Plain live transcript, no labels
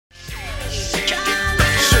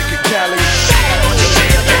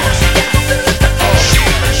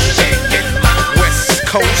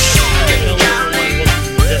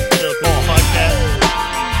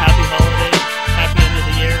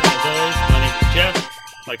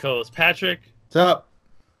my co-host Patrick. What's up?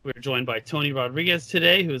 We're joined by Tony Rodriguez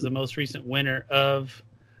today, who is the most recent winner of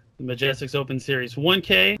the Majestix Open Series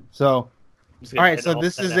 1K. So, all right. So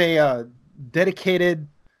this is a dedicated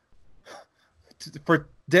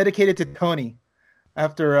to Tony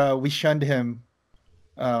after we shunned him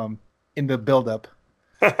in the build-up.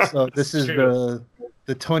 So this is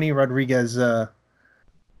the Tony Rodriguez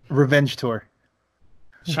revenge tour.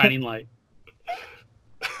 Shining light.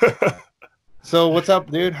 So what's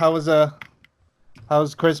up, dude? How was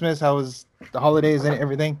Christmas? How was the holidays and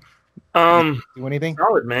everything? Do anything?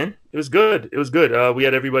 Solid, man. It was good. We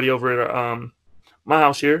had everybody over at my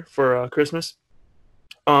house here for Christmas.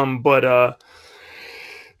 But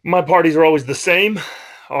my parties are always the same.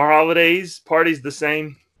 Our holidays parties the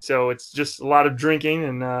same. So it's just a lot of drinking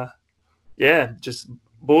and just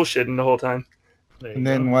bullshitting the whole time. And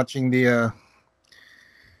then watching the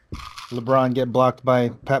LeBron get blocked by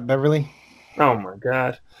Pat Beverly. Oh my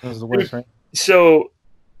God, that was the worst, right? So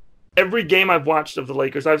every game I've watched of the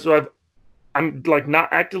Lakers, I'm like not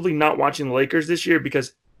actively not watching the Lakers this year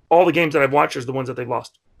because all the games that I've watched are the ones that they've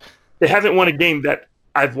lost. They haven't won a game that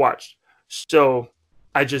I've watched, so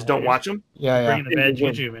I just don't watch them. Yeah. Bringing the bad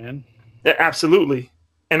juju, man. Yeah, absolutely,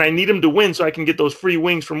 and I need them to win so I can get those free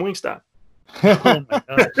wings from Wingstop. Oh my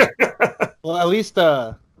gosh. Well, at least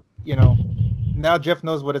now Jeff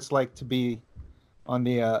knows what it's like to be on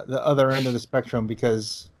the other end of the spectrum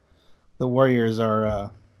because the Warriors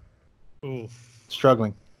are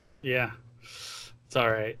struggling. Yeah, it's all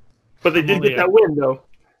right. But they did get that win, though.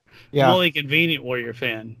 Yeah, I'm only a convenient Warrior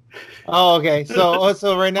fan. Oh, okay. So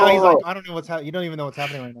right now he's like, I don't know what's happening. You don't even know what's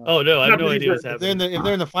happening right now. Oh no, I have no idea what's happening. If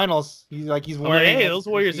they're in the finals, he's wearing. Like, hey, those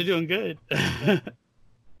Warriors are doing good.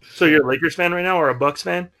 So you're a Lakers fan right now, or a Bucks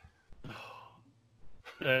fan?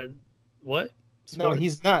 What? Sports? No,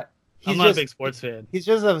 he's not. I'm not a big sports fan. He's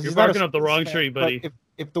just You're barking up the wrong tree, buddy.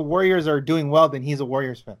 If the Warriors are doing well, then he's a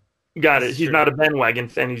Warriors fan. Got it. He's not a bandwagon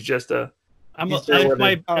fan. He's just a.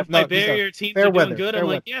 If my Barrier teams are doing good, I'm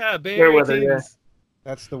like, yeah, fair weather. teams. Yeah,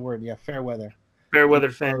 that's the word. Yeah, fair weather. Fair weather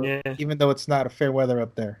fan. Yeah. Even though it's not a fair weather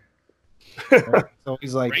up there. Right? So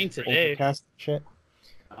he's like, rain today. Shit.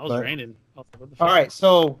 I was raining. All right,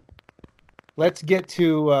 so let's get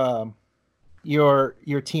to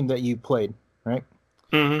your team that you played, right?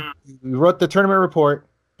 Mm-hmm. We wrote the tournament report,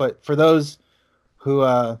 but for those who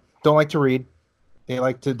don't like to read, they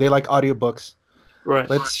like audiobooks. Right.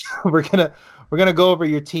 We're gonna go over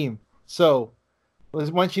your team. So why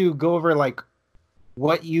don't you go over like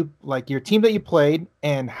what you like your team that you played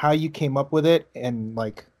and how you came up with it and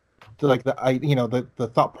the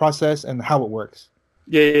thought process and how it works.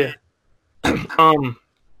 Yeah.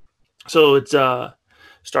 So it's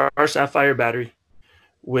Star Sapphire battery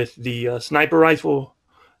with the sniper rifle,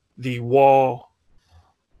 the wall,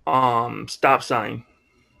 stop sign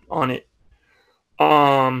on it.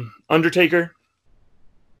 Undertaker,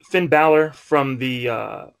 Finn Balor from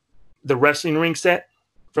the wrestling ring set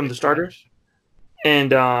from the starters, and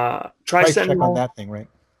Tri-Sentinel on that thing, right?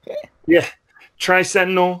 Yeah,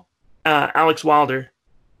 Tri-Sentinel, Alex Wilder,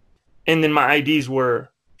 and then my IDs were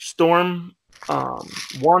Storm,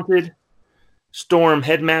 Wanted, Storm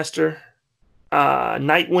Headmaster,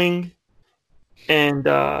 Nightwing, and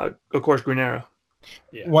of course Green Arrow.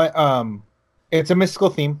 Yeah. What? It's a mystical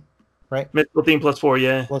theme, right? Mystical theme +4,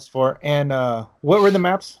 yeah. +4. And what were the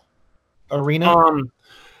maps? Arena.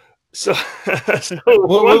 So we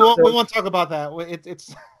won't talk about that.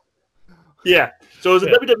 It's yeah. So it was a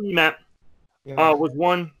WWE map. Yeah. Was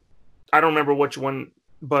one. I don't remember which one,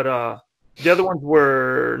 but the other ones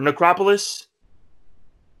were Necropolis,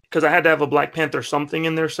 because I had to have a Black Panther something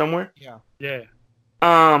in there somewhere. Yeah.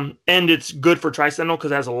 And it's good for Tri-Sentinel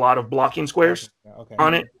because it has a lot of blocking squares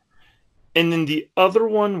on it. And then the other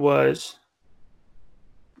one was,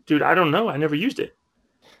 dude, I don't know. I never used it.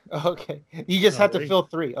 Okay. You just had to fill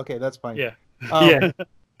 3. Okay, that's fine. Yeah. Yeah. Why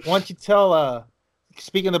don't you tell,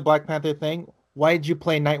 speaking of the Black Panther thing, why did you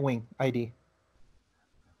play Nightwing ID?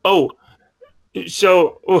 Oh,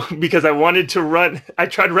 so because I wanted to run. I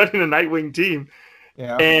tried running a Nightwing team.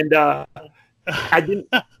 Yeah. And I didn't.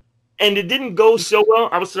 And it didn't go so well.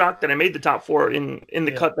 I was shocked that I made the top 4 in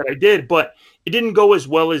the cut that I did, but it didn't go as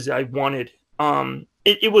well as I wanted.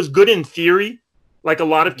 It was good in theory. Like a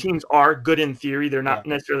lot of teams are good in theory. They're not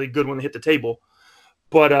necessarily good when they hit the table.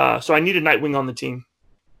 But so I needed Nightwing on the team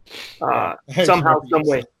somehow, some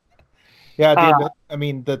way. Yeah, dude. I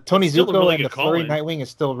mean, the Tony Zuko really and the Flurry Nightwing is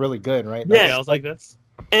still really good, right? Yeah, I was like, that's.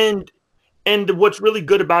 And what's really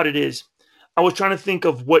good about it is, I was trying to think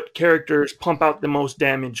of what characters pump out the most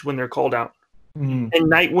damage when they're called out. Mm-hmm.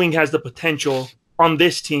 And Nightwing has the potential on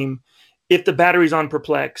this team if the battery's on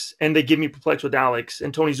Perplex and they give me Perplex with Alex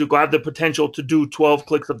and Tony Zuko, I have the potential to do 12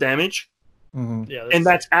 clicks of damage. Mm-hmm. Yeah, and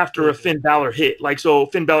that's after a Finn Balor hit. Like, so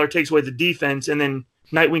Finn Balor takes away the defense, and then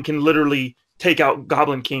Nightwing can literally take out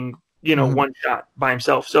Goblin King, one shot by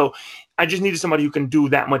himself. So I just needed somebody who can do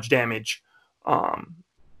that much damage,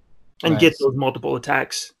 and get those multiple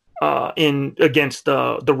attacks in against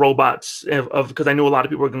the robots because I knew a lot of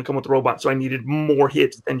people were going to come with robots, so I needed more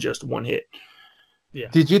hits than just one hit. Yeah.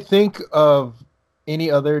 Did you think of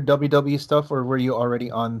any other WWE stuff, or were you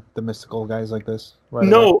already on the Mystical guys like this? Right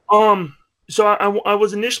no. Away? So I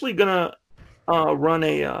was initially gonna run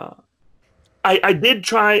a. I did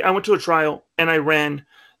try. I went to a trial and I ran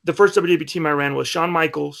the first WWE team I ran was Shawn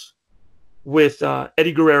Michaels with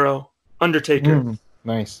Eddie Guerrero, Undertaker,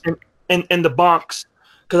 nice, and the box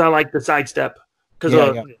because I like the sidestep because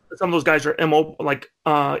some of those guys are immobile. Like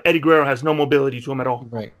Eddie Guerrero has no mobility to him at all.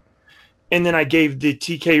 Right. And then I gave the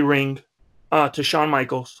TK ring to Shawn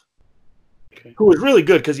Michaels, who was really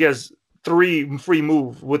good because he has 3 free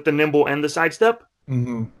move with the nimble and the sidestep.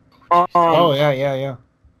 Mm-hmm. Oh yeah.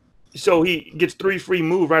 So he gets 3 free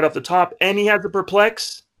move right off the top, and he has the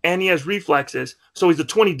Perplex, and he has reflexes. So he's a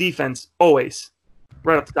 20 defense always,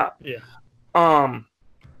 right off the top. Yeah.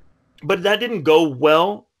 But that didn't go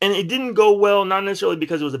well, and it didn't go well not necessarily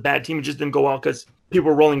because it was a bad team. It just didn't go well because people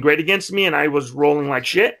were rolling great against me, and I was rolling like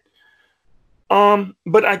shit.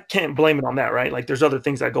 But I can't blame it on that, right? Like there's other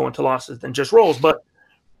things that go into losses than just rolls, but.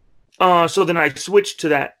 So then I switched to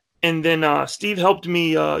that, and then Steve helped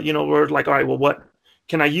me. We're like, all right, well, what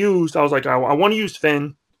can I use? I was like, I want to use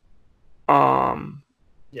Finn.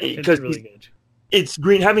 Because really good. It's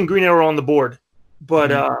having Green Arrow on the board,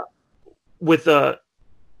 but with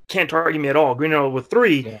can't target me at all. Green Arrow with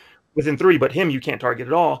 3 within 3, but him you can't target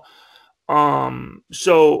at all.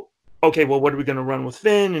 So okay, well, what are we going to run with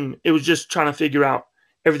Finn? And it was just trying to figure out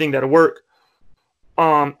everything that'll work.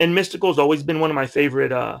 And Mystical's always been one of my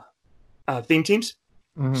favorite theme teams.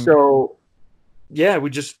 Mm-hmm. So yeah, we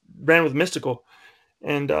just ran with Mystical,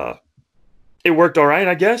 and it worked all right,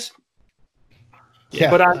 I guess. Yeah,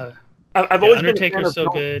 but I've always Undertaker's so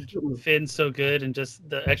good, Finn's so good, and just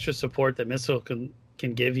the extra support that Mystical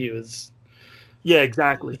can give you is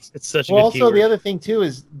exactly. It's such a well. good Also, keyword. the other thing too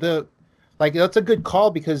is that's a good call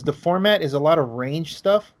because the format is a lot of range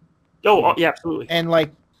stuff. Oh yeah, absolutely. And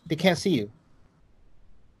they can't see you.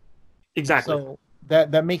 Exactly. So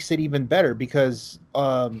that makes it even better because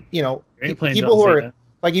people Airplanes who are that.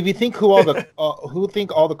 like if you think who all the who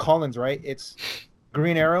think all the Collins, right? It's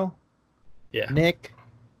Green Arrow, Nick,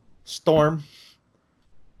 Storm.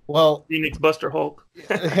 Well, Phoenix, Buster, Hulk.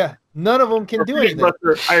 Yeah, none of them can do anything.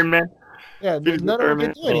 Buster, Iron Man. Yeah, none of them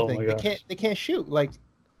can do anything. They can't shoot. Like,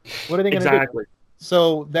 what are they going to do?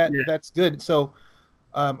 So that's good. So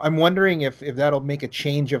I'm wondering if that'll make a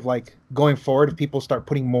change of going forward if people start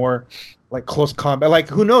putting more close combat. Like,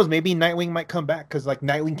 who knows? Maybe Nightwing might come back because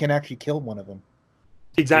Nightwing can actually kill one of them.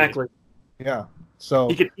 Exactly. Yeah. So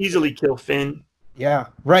he could easily kill Finn. Yeah.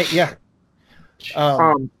 Right. Yeah.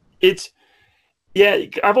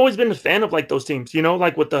 I've always been a fan of those teams,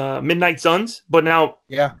 with the Midnight Suns, but now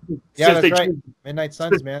that's right. Midnight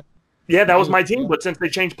Suns, man. Yeah, that was my team, but since they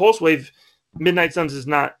changed Pulse Wave, Midnight Suns is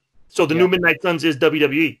not. So the new Midnight Suns is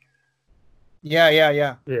WWE.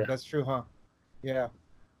 Yeah. That's true, huh? Yeah.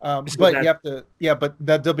 But you have to. Yeah, but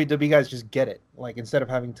that WWE guys just get it. Instead of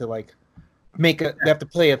having to they have to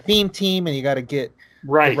play a theme team, and you got to get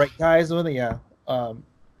the right guys with it. Yeah.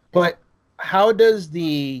 But how does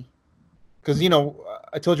because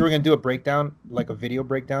I told you we're gonna do a breakdown, a video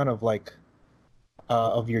breakdown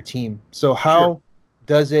of your team. So how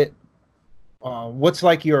does it? What's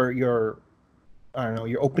your I don't know,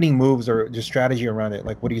 your opening moves or just strategy around it?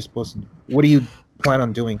 What are you supposed to do? What do you plan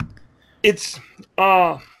on doing? It's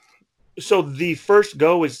so the first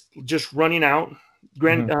go is just running out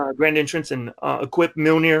grand entrance and equip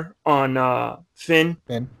Mjolnir on Finn.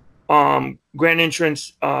 Grand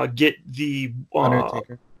entrance get the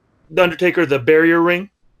Undertaker, the barrier ring,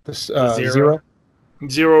 the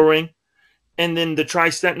zero ring, and then the Tri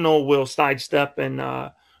Sentinel will sidestep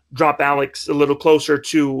and drop Alex a little closer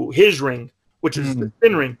to his ring, which is the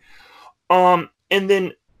Finn ring. And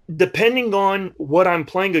then depending on what I'm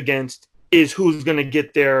playing against is who's going to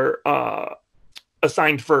get their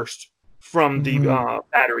assigned first from the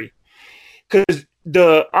battery. Because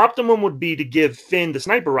the optimum would be to give Finn the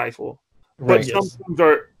sniper rifle, but some teams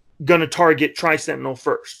are going to target Tri Sentinel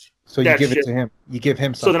first. So you give it to him. You give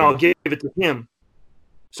him something. So then I'll give it to him,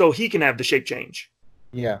 so he can have the shape change.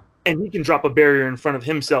 Yeah, and he can drop a barrier in front of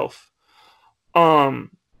himself.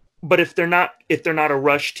 But if they're not a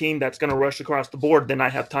rush team that's going to rush across the board, then I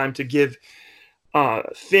have time to give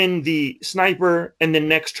Finn the sniper, and then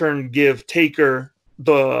next turn give Taker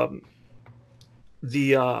the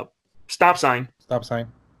stop sign. Stop sign.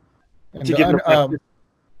 And To give him the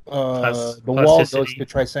wall goes to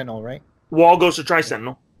Tri-Sentinel, right? Wall goes to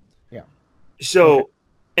Tri-Sentinel. Yeah. So, okay.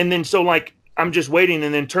 And then like I'm just waiting,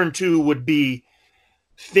 and then turn 2 would be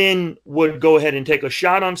Finn would go ahead and take a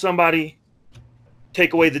shot on somebody,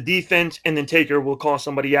 take away the defense, and then Taker will call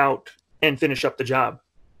somebody out and finish up the job.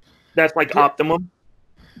 That's like optimum.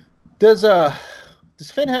 Does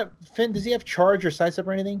Finn does he have charge or sidestep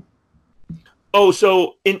or anything? Oh,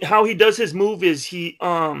 so how he does his move is he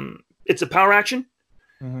it's a power action,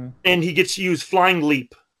 and he gets to use Flying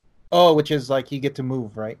Leap. Oh, which is like you get to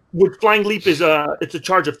move, right? Which Flying Leap is it's a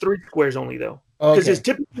charge of 3 squares only though. Because his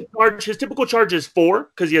typical charge is 4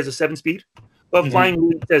 because he has a 7 speed, but Flying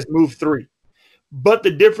Leap says move 3. But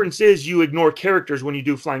the difference is you ignore characters when you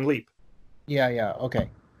do Flying Leap. Yeah, okay.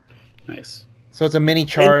 Nice. So it's a mini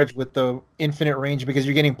charge with the infinite range because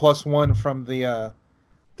you're getting +1 from the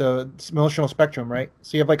emotional spectrum, right?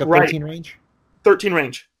 So you have like a 13 range? 13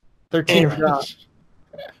 range. 13 range.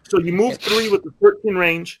 So you move 3 with the 13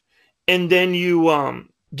 range, and then you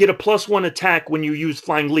get a +1 attack when you use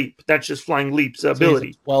Flying Leap. That's just Flying Leap's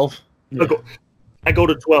ability. 12. Yeah. I go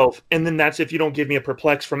to 12, and then that's if you don't give me a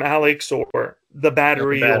perplex from Alex or the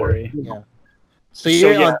battery. Yeah. So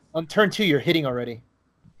you're on turn 2, you're hitting already.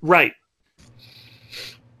 Right.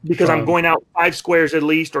 Because I'm going out 5 squares at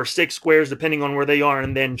least, or 6 squares, depending on where they are,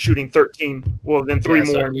 and then shooting 13. Well, then 3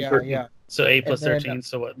 more. Yeah. So 8 plus 13.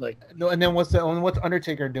 So what, like? No, and then what's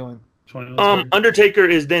Undertaker doing? Undertaker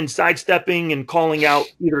is then sidestepping and calling out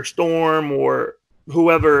either Storm or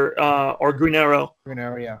whoever, or Green Arrow. Green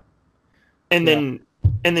Arrow, yeah. And then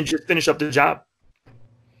just finish up the job.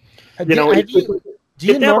 Do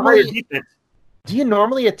you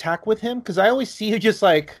normally attack with him? Because I always see you just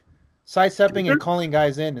like sidestepping and calling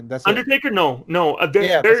guys in, and that's Undertaker. It. No.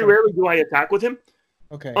 Very rarely do I attack with him.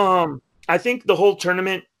 Okay. I think the whole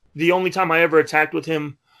tournament, the only time I ever attacked with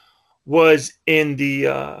him was in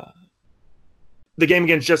the game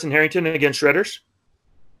against Justin Harrington and against Shredders,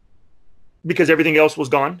 because everything else was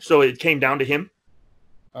gone, so it came down to him.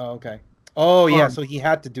 Oh, okay. Oh, yeah. So he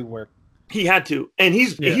had to do work. He had to, and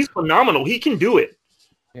he's phenomenal. He can do it.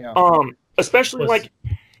 Yeah. Especially like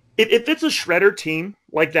if it's a Shredder team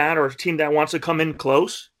like that, or a team that wants to come in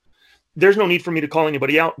close, there's no need for me to call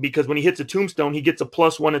anybody out, because when he hits a tombstone, he gets a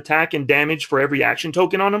 +1 attack and damage for every action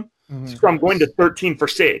token on him. So I'm going to 13 for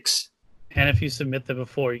 6. And if you submit them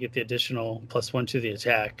before, you get the additional +1 to the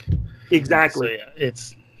attack. Exactly. So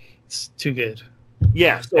it's too good.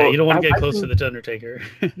 Yeah. So you don't want to get close to the Undertaker.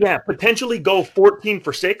 Yeah, potentially go 14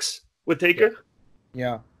 for 6 with Taker.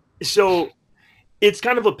 Yeah. So it's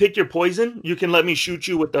kind of a pick your poison. You can let me shoot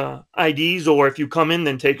you with the IDs, or if you come in,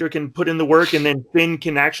 then Taker can put in the work, and then Finn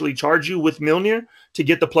can actually charge you with Mjolnir to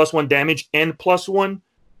get the +1 damage and +1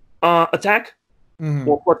 attack.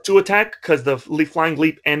 Or +2 attack, because the Flying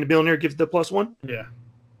Leap and Mjolnir gives the +1. Yeah.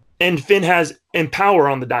 And Finn has Empower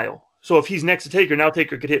on the dial. So if he's next to Taker, now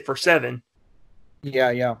Taker could hit for 7.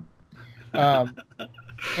 Yeah.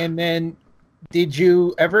 And then, did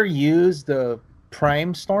you ever use the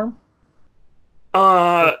Prime Storm?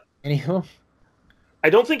 Anywho? I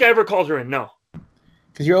don't think I ever called her in, no.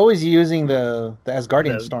 Because you're always using the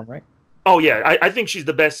Asgardian Storm, right? Oh, yeah. I think she's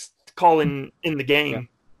the best call in the game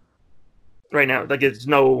right now. Like,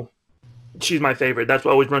 she's my favorite. That's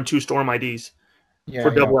why I always run 2 Storm IDs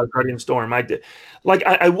for double Asgardian Storm. I did. Like,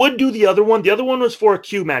 I would do the other one. The other one was for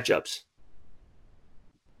Q matchups.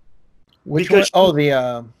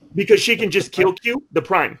 Because she can just kill Q. The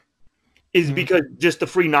Prime is because just the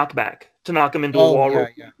free knockback to knock him into a wall.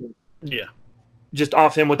 Yeah. Just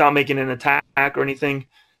off him without making an attack or anything,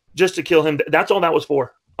 just to kill him. That's all that was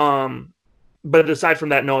for. But aside from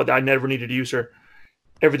that, no, I never needed to use her.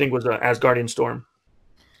 Everything was an Asgardian Storm.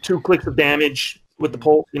 2 clicks of damage with the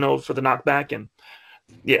pulse, for the knockback, and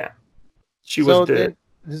she was the.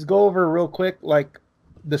 Just go over real quick, like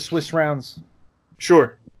the Swiss rounds.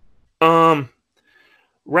 Sure. Round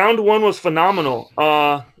 1 was phenomenal.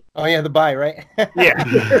 The bye, right? Yeah.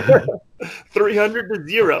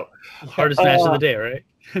 300-0. Hardest match of the day, right?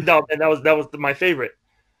 No, and that was my favorite.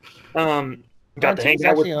 Got to hang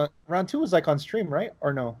out with. Round 2 was like on stream, right?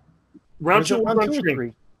 Or no? Round 2 was on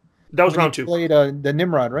stream. That was round 2. Played the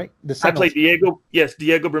Nimrod, right? I played Diego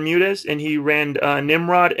Bermudez, and he ran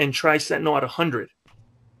Nimrod and Tri-Sentinel at 100.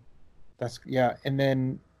 And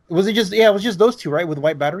then was it just those 2, right? With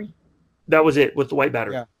White Battery? That was it, with the White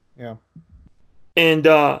Battery. Yeah. And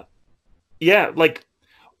like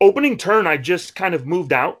opening turn, I just kind of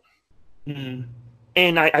moved out,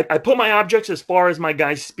 and I put my objects as far as my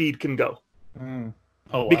guy's speed can go. Oh,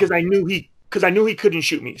 wow. Because I knew he couldn't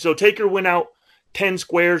shoot me. So Taker went out 10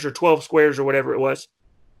 squares or 12 squares or whatever it was.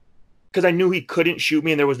 Because I knew he couldn't shoot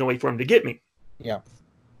me and there was no way for him to get me. Yeah.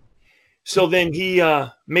 So then he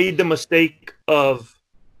made the mistake of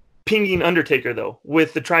pinging Undertaker, though,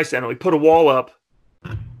 with the Tri-Sentinel. He put a wall up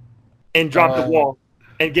and dropped the wall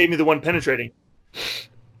and gave me the one penetrating.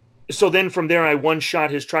 So then from there, I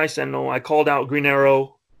one-shot his Tri-Sentinel. I called out Green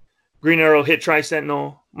Arrow. Green Arrow hit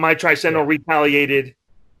Tri-Sentinel. My Tri-Sentinel retaliated,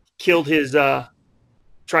 killed his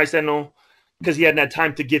Tri-Sentinel because he hadn't had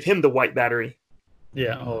time to give him the white battery.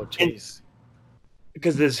 Yeah. Oh, jeez.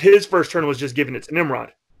 Because his first turn was just giving it to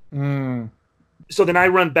Nimrod. So then I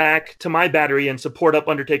run back to my battery and support up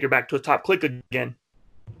Undertaker back to a top click again.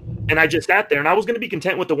 And I just sat there, and I was going to be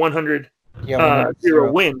content with the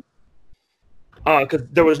 100-0 win. Because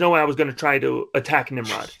there was no way I was going to try to attack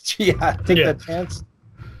Nimrod. Take that chance.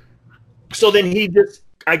 So then he just,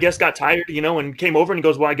 I guess, got tired, and came over and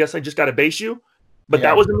goes, well, I guess I just got to base you. But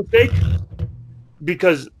that was a mistake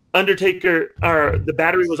because Undertaker, the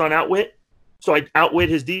battery was on outwit. So I outwit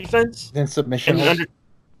his defense. Then submission hold.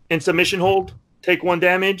 And submission hold, take 1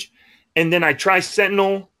 damage. And then I try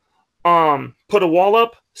Sentinel, put a wall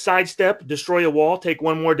up, sidestep, destroy a wall, take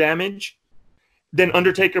 1 more damage. Then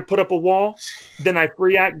Undertaker put up a wall. Then I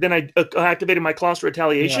activated my Colossus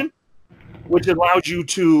Retaliation, which allows you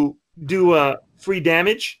to do free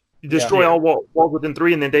damage, destroy all walls within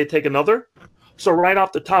 3, and then they take another. So right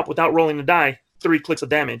off the top, without rolling a die, 3 clicks of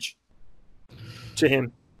damage to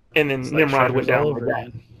him. And then Nimrod went down like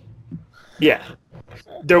that. Yeah.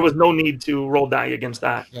 There was no need to roll die against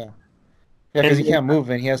that. Yeah, because he can't move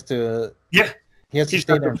and he has to. Yeah, he has to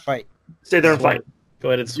stay there and fight. Stay there and fight. Go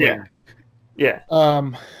ahead and swing. Yeah.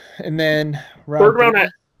 And then third round, I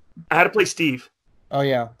had to play Steve. Oh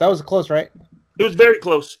yeah, that was close, right? It was very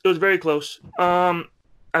close. I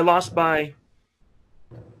lost by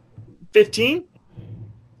 15.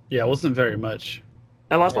 Yeah, it wasn't very much.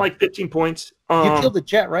 I lost by like 15 points. You killed the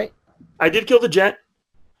Jet, right? I did kill the Jet.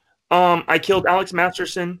 I killed Alex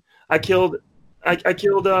Masterson. I killed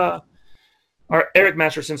or Eric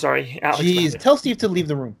Masterson, sorry. Alex Masterson. Tell Steve to leave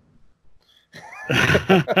the room.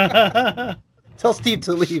 Tell Steve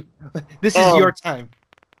to leave. This is your time.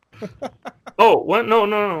 Oh, what?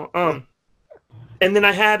 No. And then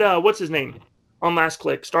I had what's his name on last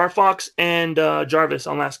click? Star Fox and Jarvis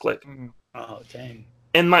on last click. Oh, dang.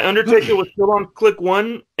 And my Undertaker was still on click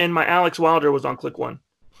 1, and my Alex Wilder was on click 1.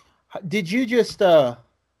 Did you just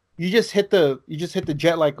hit the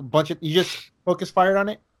Jet like a bunch of, you just focus fired on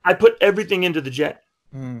it? I put everything into the Jet.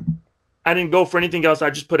 I didn't go for anything else. I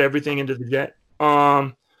just put everything into the Jet.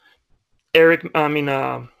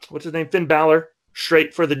 What's his name? Finn Balor,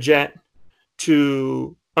 straight for the Jet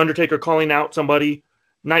to Undertaker calling out somebody.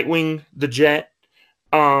 Nightwing, the Jet.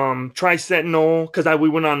 Tri-Sentinel, because we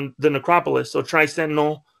went on the Necropolis. So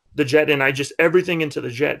Tri-Sentinel, the Jet, and I just everything into the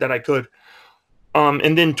Jet that I could.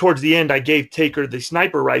 And then towards the end, I gave Taker the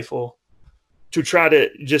sniper rifle to try to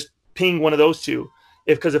just ping one of those two.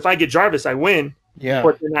 Because if I get Jarvis, I win. Yeah.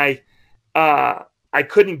 But then I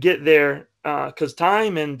couldn't get there because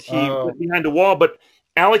time, and he went behind the wall. But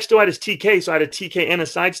Alex still had his TK, so I had a TK and a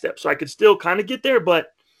sidestep. So I could still kind of get there,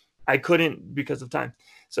 but I couldn't because of time.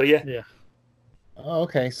 So, yeah. Yeah. Oh,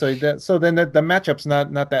 okay. So then the matchup's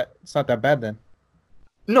not that bad then.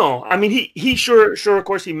 No, I mean he sure of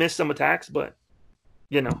course he missed some attacks, but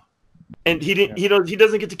and he didn't he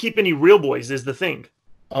doesn't get to keep any real boys is the thing.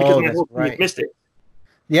 Because that's right. He missed it.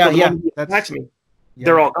 Yeah, so he attacks me. Yeah.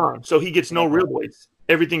 They're all gone. So he gets no real boys.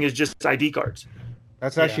 Everything is just ID cards.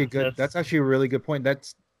 That's actually good. That's actually a really good point.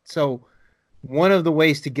 That's so one of the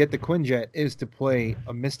ways to get the Quinjet is to play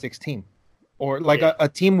a Mystics team. Or like a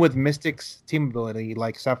team with Mystics team ability,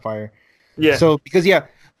 like Sapphire. Yeah. So because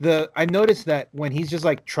I noticed that when he's just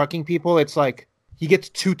like trucking people, it's like he gets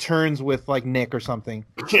 2 turns with like Nick or something,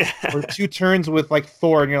 or 2 turns with like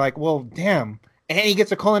Thor, and you're like, well, damn. And he gets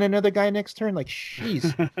to call in another guy next turn. Like,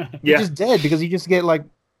 jeez, you're just dead because you just get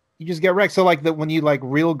wrecked. So like when you like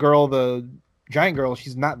real girl, the giant girl,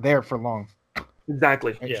 she's not there for long.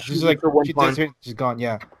 Exactly. Right? Yeah. She's like she's gone.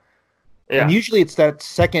 Yeah. And usually it's that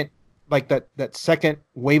second. Like that second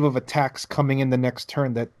wave of attacks coming in the next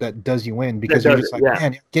turn that does you in because you're just like,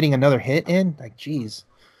 man, getting another hit in, like, geez.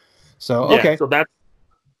 So okay, so that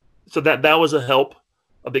was a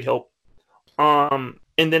big help. And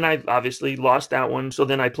then I obviously lost that one. So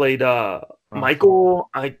then I played Michael.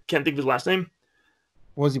 I can't think of his last name.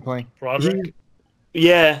 What was he playing? Roderick.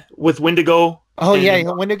 With Wendigo.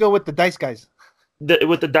 Oh Wendigo with the dice guys.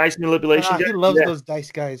 With the dice manipulation. He loves those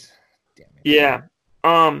dice guys. Damn it. Yeah.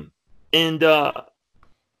 And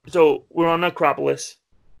so we're on Necropolis,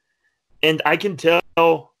 and I can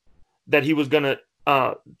tell that he was gonna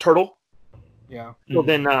turtle. Yeah. So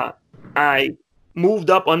then I moved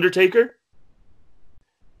up Undertaker,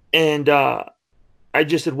 and I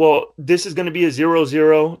just said, well, this is going to be a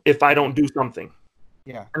 0-0 if I don't do something.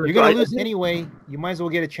 Yeah, you're gonna lose anyway. You might as well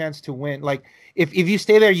get a chance to win. Like if you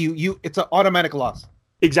stay there, you it's an automatic loss.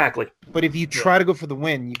 Exactly. But if you try to go for the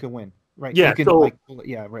win, you can win. Right. Yeah. You can, so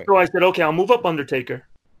right. So I said, okay, I'll move up Undertaker,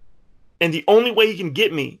 and the only way he can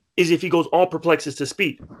get me is if he goes all perplexes to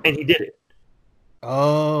speed, and he did it.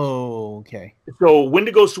 Oh, okay. So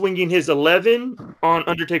Wendigo swinging his 11 on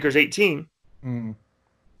Undertaker's 18, and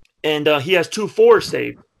he has 2 4s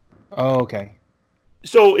saved. Oh, okay.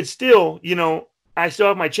 So it's still, I still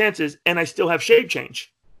have my chances, and I still have shape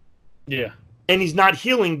change. Yeah. And he's not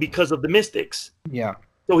healing because of the Mystics. Yeah.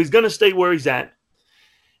 So he's going to stay where he's at.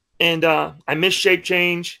 And I missed shape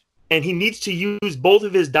change, and he needs to use both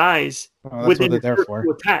of his dies within his first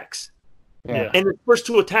 2 attacks. Yeah. And the first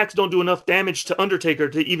 2 attacks don't do enough damage to Undertaker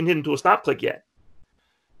to even hit him to a stop click yet.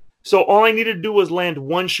 So all I needed to do was land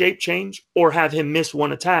 1 shape change or have him miss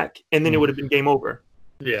 1 attack, and then it would have been game over.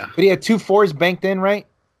 Yeah. But he had 2 4s banked in, right?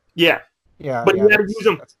 Yeah. Yeah. But he had to use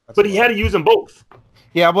them. But he had to use them both.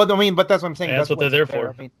 Yeah, well, I mean, but that's what I'm saying. Yeah, that's what they're there for.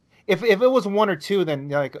 I mean, if it was 1 or 2, then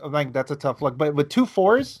like that's a tough luck. But with 2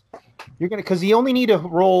 4s, you're gonna because you only need to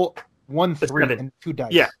roll 1 3 and 2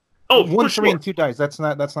 dice. Yeah. Oh, 1 3 and 2 dice. That's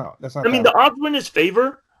not. I mean, the odds were in his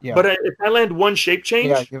favor. Yeah. But if I land 1 shape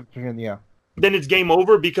change, then it's game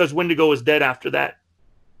over because Wendigo is dead after that.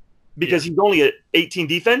 Because he's only at 18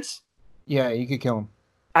 defense. Yeah, you could kill him.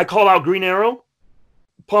 I call out Green Arrow,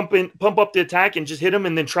 pump up the attack, and just hit him,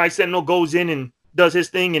 and then Tri-Sentinel goes in and does his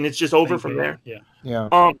thing, and it's just over from there. Yeah.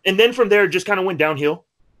 And then from there, it just kind of went downhill.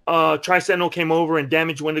 Tri-Sentinel came over and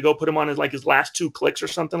damaged Wendigo, put him on his last 2 clicks or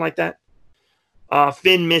something like that.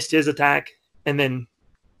 Finn missed his attack, and then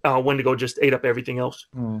Wendigo just ate up everything else.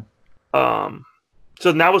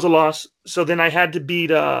 So that was a loss. So then I had to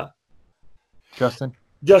beat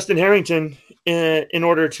Justin Harrington in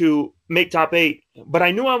order to make top 8. But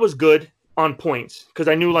I knew I was good on points because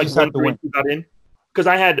I knew 1 3 got in. Because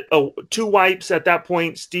I had 2 wipes at that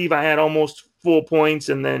point. Steve, I had almost full points,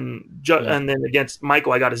 and then and then against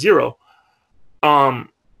Michael, I got a 0.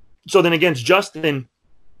 So then against Justin,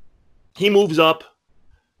 he moves up,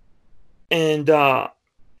 and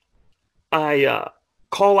I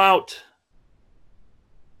call out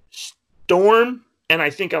Storm, and I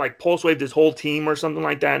think I pulse waved his whole team or something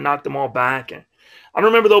like that, and knocked them all back. And I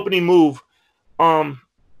remember the opening move.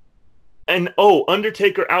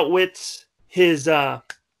 Undertaker outwits his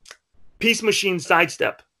Peace Machine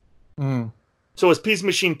sidestep. So his Peace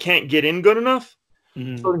Machine can't get in good enough.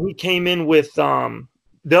 So he came in with the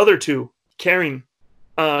other 2 carrying.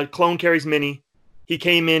 Clone carries Mini. He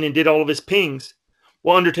came in and did all of his pings.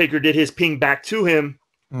 Well, Undertaker did his ping back to him.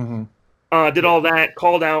 Did all that,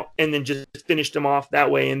 called out, and then just finished him off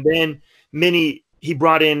that way. And then Mini, he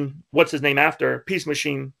brought in, what's his name after? Peace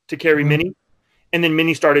Machine to carry Mini. And then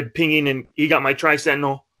Mini started pinging, and he got my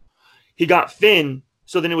Tri-Sentinel. He got Finn,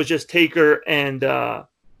 so then it was just Taker and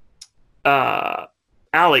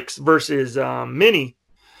Alex versus Mini.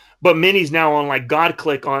 But Mini's now on God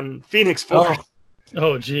Click on Phoenix Force.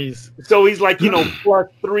 Oh, jeez. So he's plus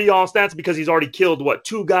 3 all stats because he's already killed,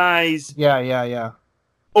 2 guys? Yeah.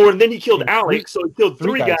 Oh, and then he killed Alex, so he killed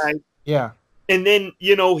 3 guys. Yeah. And then,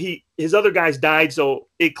 his other guys died, so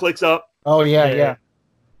it clicks up. Oh, yeah.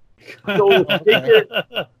 So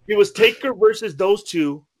it was Taker versus those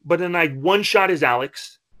 2, but then I one-shot his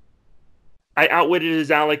Alex. I outwitted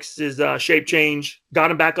his Alex's shape change,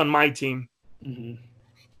 got him back on my team.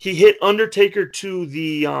 He hit Undertaker to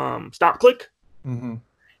the stop click, and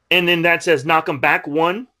then that says knock him back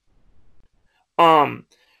 1.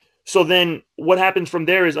 So then what happens from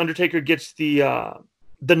there is Undertaker gets the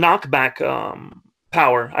knockback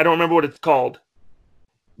power. I don't remember what it's called,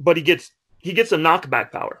 but he gets a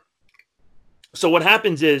knockback power. So what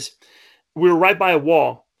happens is we were right by a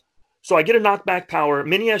wall. So I get a knockback power.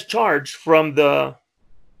 Mini has charge from the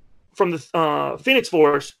Phoenix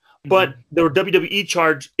Force, but the WWE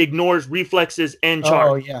charge ignores reflexes and charge.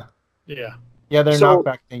 Oh yeah. Yeah, they're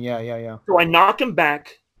knockback thing. Yeah. So I knock him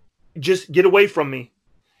back. Just get away from me.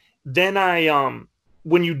 Then I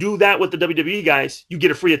when you do that with the WWE guys, you get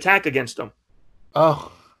a free attack against them.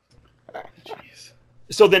 Oh. Jeez.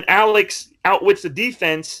 So then Alex outwits the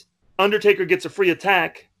defense. Undertaker gets a free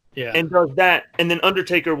attack. Yeah. And does that, and then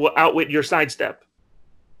Undertaker will outwit your sidestep.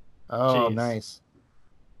 Oh, Jeez. Nice.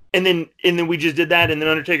 And then we just did that, and then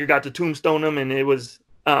Undertaker got to tombstone him, and it was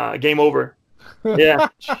game over. Yeah.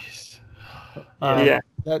 Jeez. Yeah.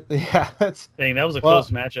 That's Dang, that was a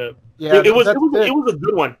close matchup. Yeah, it was a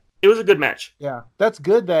good one. It was a good match. Yeah, that's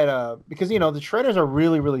good that because the Shredders are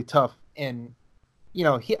really, really tough, and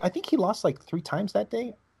I think he lost like 3 times that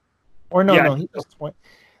day, or no, he lost 20.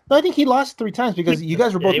 No, I think he lost 3 times because you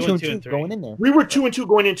guys were both 2-2 going in there. We were 2-2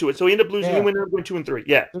 going into it, so he ended up losing. He ended up going 2-3.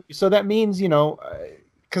 Yeah. So that means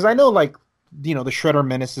because I know like the Shredder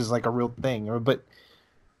menace is like a real thing, but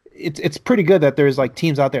it's pretty good that there's like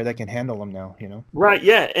teams out there that can handle them now. Right.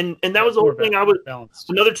 Yeah, and that was the whole thing.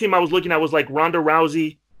 Another team I was looking at was like Ronda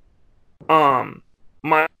Rousey,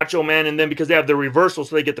 Macho Man, and then because they have the reversal,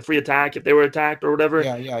 so they get the free attack if they were attacked or whatever.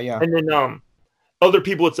 Yeah. And then other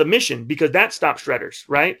people with submission because that stops Shredders,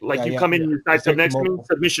 right? Like you come in and you sidestep next to me,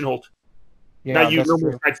 submission hold. Yeah, now you no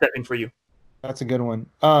more sidestepping for you. That's a good one.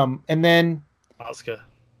 And then Asuka.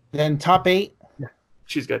 Then top 8. Yeah,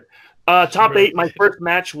 she's good. Top 8. My first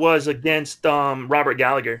match was against Robert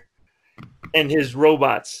Gallagher and his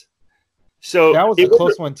robots. So that was a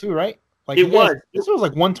close one too, right? Like it was. This was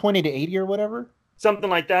like 120-80 or whatever.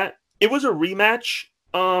 Something like that. It was a rematch.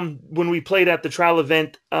 When we played at the trial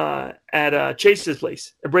event at Chase's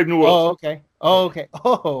place at Brave New World. Oh, okay.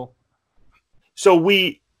 So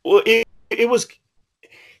it was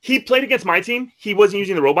he played against my team. He wasn't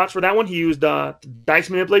using the robots for that one. He used dice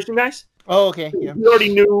manipulation guys. Oh, okay. Yeah. He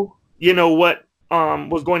already knew, what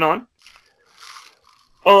was going on.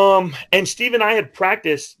 And Steve and I had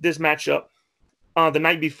practiced this matchup the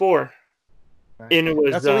night before. Right. And it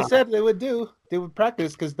was that's what we said they would do. They would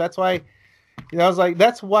practice because that's why. I was like,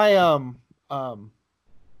 that's why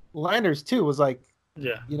Landers too was like,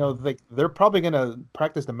 like they're probably gonna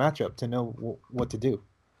practice the matchup to know what to do.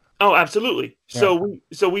 Oh, absolutely. Yeah.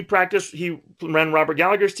 So we practiced. He ran Robert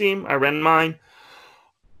Gallagher's team. I ran mine.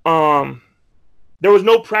 There was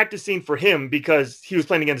no practicing for him because he was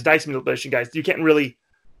playing against dice manipulation guys. You can't really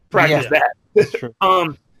practice that. That's true.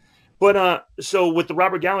 But so with the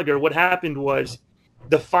Robert Gallagher, what happened was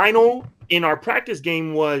the final in our practice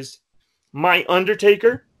game was my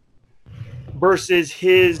Undertaker versus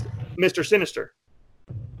his Mr. Sinister.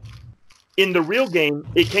 In the real game,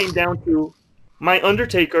 it came down to my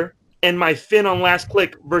Undertaker and my Finn on last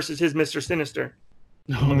click versus his Mr. Sinister.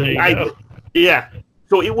 Oh, there you go. Yeah.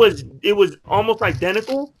 So it was almost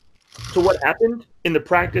identical to what happened in the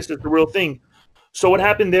practice as the real thing. So what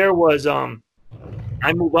happened there was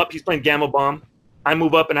I move up. He's playing Gamma Bomb. I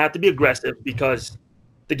move up and I have to be aggressive because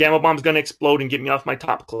the Gamma Bomb is going to explode and get me off my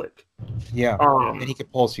top click. Yeah, and he can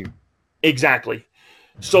pulse you. Exactly.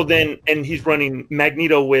 So then, and he's running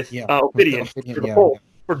Magneto with Ophidian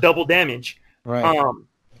for double damage. Right.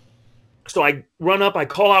 So I run up, I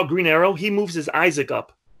call out Green Arrow. He moves his Isaac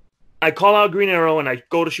up. I call out Green Arrow and I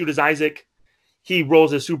go to shoot his Isaac. He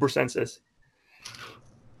rolls his super senses.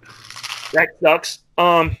 That sucks.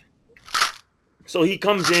 So he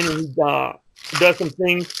comes in and he does some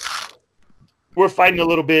things. We're fighting a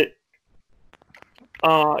little bit.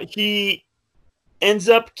 He ends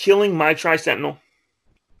up killing my Tri-Sentinel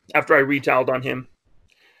after I retalied on him.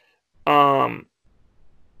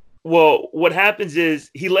 Well, what happens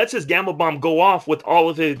is he lets his Gamma Bomb go off with all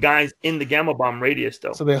of his guys in the Gamma Bomb radius,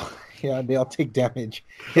 though. So they all take damage.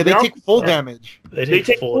 Yeah, they take full damage. They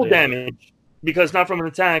take full damage because it's not from an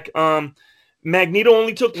attack. Magneto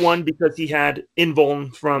only took 1 because he had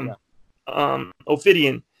Invuln from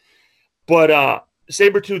Ophidian. But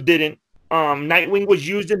Sabretooth didn't. Nightwing was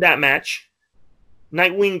used in that match.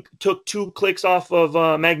 Nightwing took 2 clicks off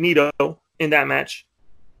of Magneto in that match.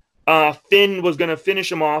 Finn was going to finish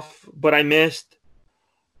him off, but I missed.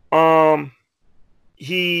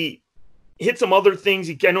 He hit some other things.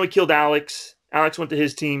 I know he killed Alex. Alex went to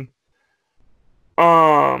his team.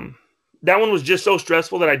 That one was just so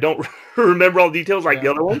stressful that I don't remember all the details like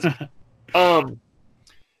the other ones.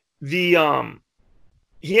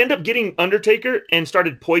 He ended up getting Undertaker and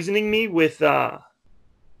started poisoning me with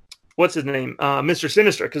what's his name? Mr.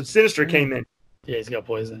 Sinister, because Sinister came in. Yeah, he's got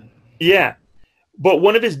poison. Yeah. But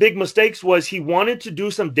one of his big mistakes was he wanted to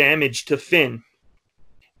do some damage to Finn.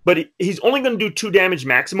 But he's only going to do 2 damage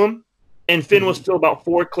maximum. And Finn was still about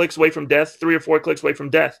 4 clicks away from death, 3 or 4 clicks away from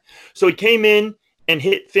death. So he came in and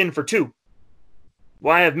hit Finn for 2.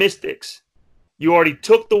 Well, I have Mystics. You already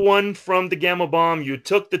took the 1 from the Gamma Bomb. You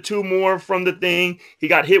took the 2 more from the thing. He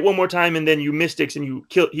got hit 1 more time, and then you Mystics, and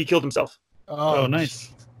he killed himself. Oh,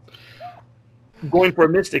 nice. Going for a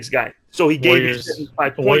Mystics guy. So he gave me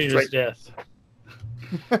 75 points. Right? Death.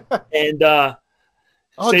 And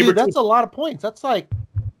dude, that's a lot of points. That's like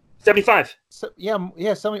 75.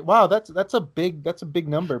 Yeah, 70. Wow, that's a big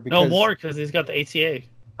number. Because... No more because he's got the ATA.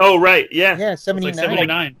 Oh right, yeah. Yeah, 79. Like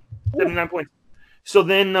 79. 79 points. So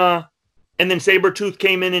then and then Sabretooth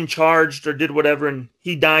came in and charged or did whatever, and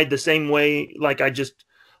he died the same way like I just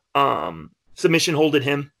submission holded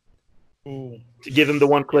him. to give him the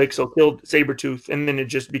one click. So killed Sabretooth, and then it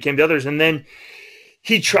just became the others. And then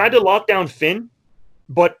he tried to lock down Finn,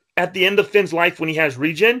 but at the end of Finn's life, when he has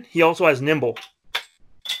regen, he also has nimble.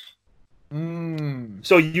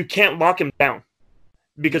 So you can't lock him down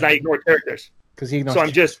because I ignore characters. Because he ignores. So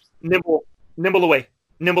I'm just nimble away,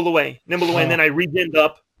 and then I regened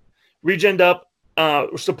up,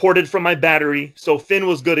 supported from my battery. So Finn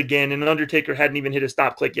was good again, and Undertaker hadn't even hit a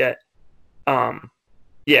stop click yet.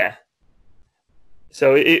 Yeah.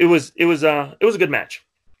 So it was a good match.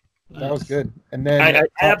 That was good. And then I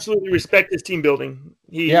absolutely respect his team building.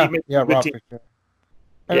 He made a good team. For sure.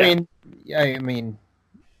 I mean,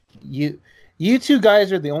 you two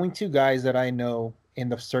guys are the only two guys that I know in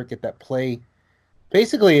the circuit that play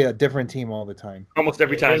basically a different team all the time. Almost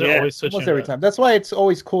every time, yeah. Almost every time. That's why it's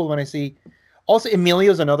always cool when I see. Also,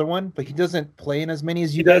 Emilio's another one, but he doesn't play in as many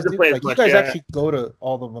as you guys do. Like, you guys actually go to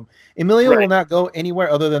all of them. Emilio will not go anywhere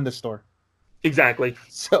other than the store. Exactly.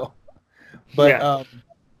 So, but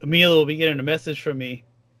Emilio will be getting a message from me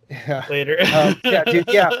later. Dude,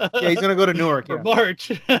 he's gonna go to Newark for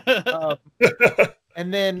March.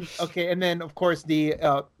 And then of course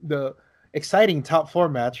the exciting top 4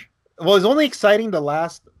 match. Well, it's only exciting the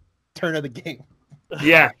last turn of the game.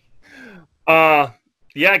 Yeah. I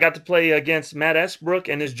got to play against Matt Esbrook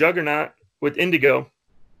and his Juggernaut with Indigo.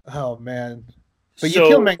 Oh man! But you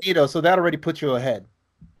killed Magneto, so that already put you ahead.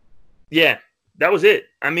 Yeah, that was it.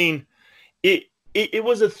 I mean, it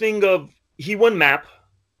was a thing of he won map.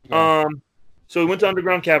 Yeah. So he went to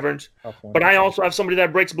Underground Caverns. But I also have somebody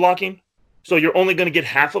that breaks blocking. So you're only going to get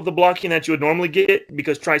half of the blocking that you would normally get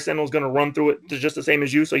because Tri-Sentinel is going to run through it just the same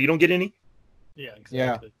as you, so you don't get any. Yeah,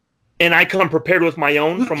 exactly. Yeah. And I come prepared with my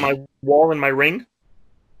own from my wall and my ring.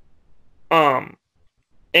 Almost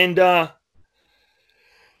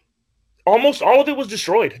all of it was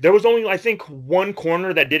destroyed. There was only, I think, one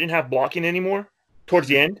corner that didn't have blocking anymore towards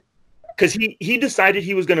the end. Because he decided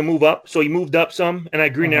he was going to move up, so he moved up some, and I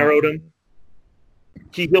green arrowed him.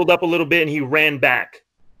 He healed up a little bit, and he ran back.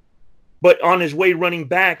 But on his way running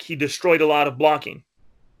back, he destroyed a lot of blocking.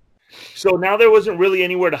 So now there wasn't really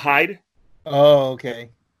anywhere to hide. Oh,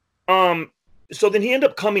 okay. So then he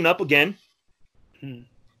ended up coming up again.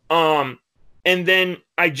 And then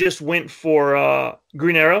I just went for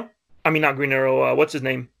Green Arrow. I mean, not Green Arrow. What's his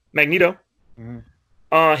name? Magneto.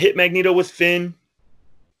 Hit Magneto with Finn.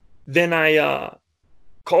 Then I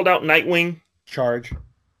called out Nightwing. Charge.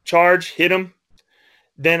 Hit him.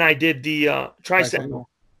 Then I did the Tri-Sentinel.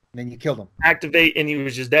 And then you killed him. Activate, and he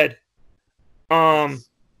was just dead. And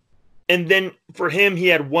then for him, he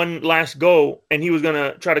had one last go, and he was going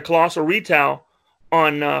to try to Colossal Retail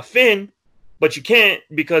on Finn, but you can't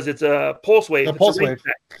because it's a pulse wave.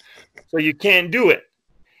 So you can't do it.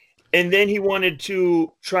 And then he wanted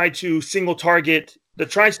to try to single target the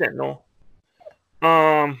Tri-Sentinel. He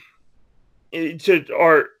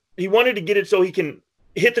wanted to get it so he can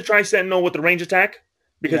hit the Tri-Sentinel with the range attack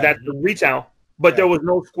because that's the retail. But there was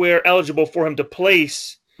no square eligible for him to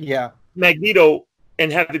place Magneto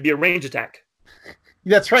and have it be a range attack.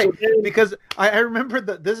 That's right. Because I remember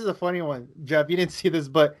this is a funny one, Jeff. You didn't see this,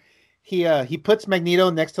 but he puts Magneto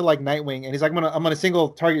next to like Nightwing, and he's like, I'm gonna single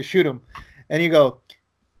target shoot him. And you go,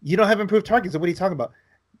 you don't have improved targets. So what are you talking about?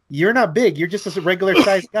 You're not big. You're just a regular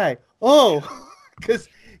sized guy. Oh, because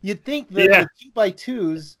you think that the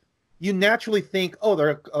 2x2s. You naturally think, oh,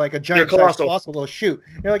 they're like a giant size colossal, they'll shoot.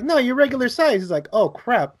 You're like, no, you're regular size. He's like, oh,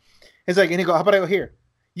 crap. It's like, and you go, how about I go here?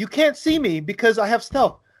 You can't see me because I have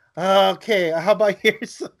stealth. Okay, how about here?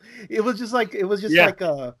 So it was just like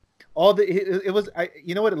all the, it was,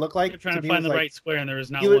 you know what it looked like? You're trying to find the right square and there was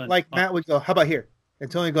not one. Like Matt would go, how about here? And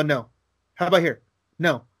Tony would go, no. How about here?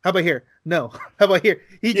 No. How about here? No. How about here?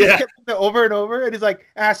 He just kept doing it over and over. And he's like,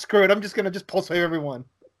 screw it. I'm just going to pulse wave everyone.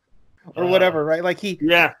 Or whatever, right? Like he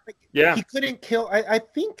couldn't kill. I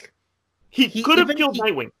think he could have killed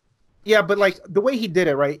Nightwing. Yeah, but like the way he did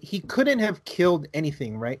it, right? He couldn't have killed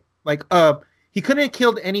anything, right? Like he couldn't have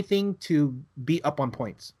killed anything to be up on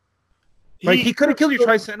points. Right? He could have killed your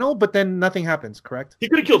Tri-Sentinel, but then nothing happens, correct? He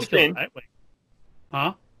could have killed Finn.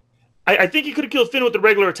 Huh? I think he could have killed Finn with the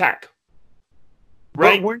regular attack.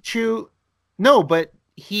 Right? But weren't you? No, but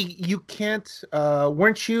you can't.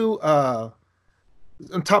 Weren't you?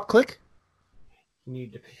 On top click? You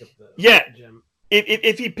need to pick up the gem.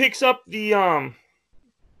 If he picks up the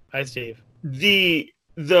Hi Steve. The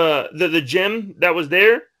gem that was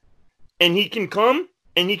there, and he can come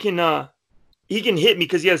and he can hit me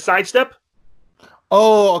because he has sidestep.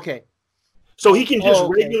 Oh, okay. So he can just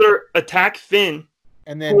regular attack Finn,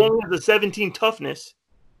 and then who only has a 17 toughness,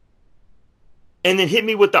 and then hit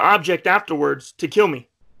me with the object afterwards to kill me.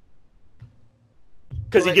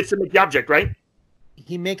 Because he gets to make the object, right?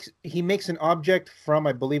 He makes an object from,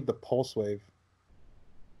 I believe, the pulse wave.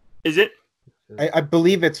 Is it? I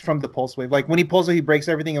believe it's from the pulse wave. Like when he pulls it, he breaks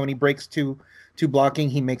everything, and when he breaks two blocking,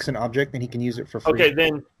 he makes an object and he can use it for free. Okay,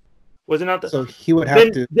 then was it not the? So he would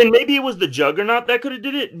have to. Then maybe it was the Juggernaut that could have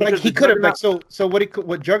did it. Like he could have. Like so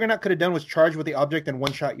what Juggernaut could have done was charge with the object and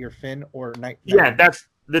one shot your Finn or Night. Yeah, that's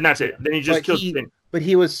it. Then he just kills Finn. But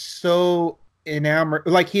he was so enamored.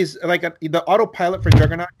 Like he's like the autopilot for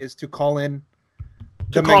Juggernaut is to call in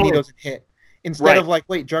the Magnetos and hit. Instead of like,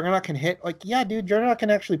 wait, Juggernaut can hit? Like, yeah, dude, Juggernaut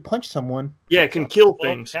can actually punch someone. Yeah, it can kill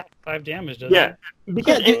things. 5 damage, doesn't it?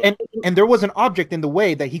 Because and there was an object in the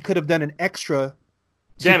way that he could have done an extra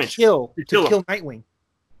damage to kill Nightwing.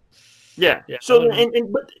 Yeah. So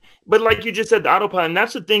but like you just said, the autopilot, and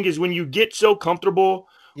that's the thing is when you get so comfortable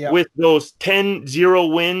with those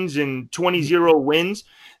 10-0 wins and 20-0 wins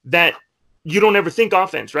that you don't ever think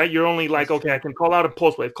offense, right? You're only like, okay, I can call out a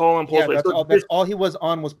pulse wave, wave. That's all he was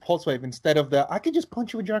on was pulse wave instead of I could just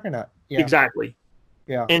punch you with Juggernaut. Yeah. Exactly.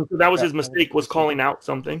 Yeah. And so that was his mistake, was calling out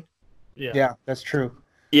something. Yeah. Yeah, that's true.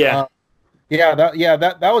 Yeah.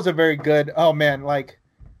 That was a very good. Oh man, like,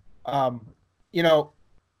 no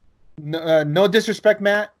disrespect,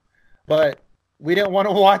 Matt, but we didn't want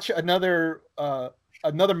to watch another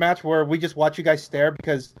match where we just watch you guys stare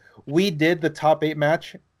because we did the top 8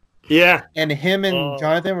 match. Yeah. And him and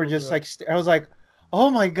Jonathan were just like, I was like,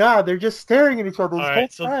 oh my God, they're just staring at each other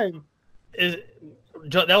this whole time.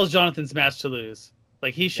 That was Jonathan's match to lose.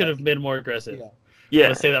 Like, he should have been more aggressive. Yeah.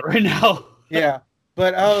 Let's say that right now. Yeah.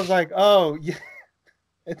 But I was like, oh, yeah.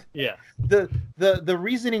 Yeah. The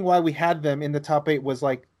reasoning why we had them in the top 8 was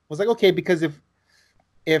like, okay, because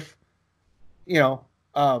if we're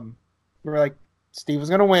like, Steve was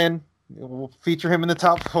going to win, we'll feature him in the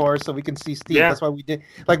top 4 so we can see Steve. Yeah. That's why we did.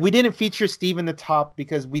 Like, we didn't feature Steve in the top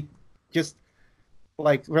because we just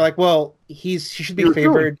we're like, well, he should be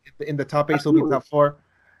favored in the top 8, so he'll be top 4.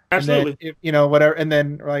 Absolutely. And then, whatever. And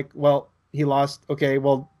then we're like, well, he lost. Okay,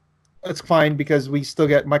 well, it's fine because we still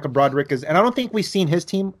get Michael Broderick and I don't think we've seen his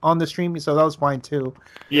team on the stream, so that was fine too.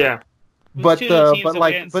 Yeah. But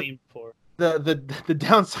the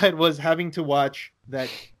downside was having to watch that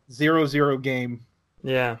 0-0 game.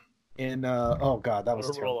 Yeah. And oh god, that was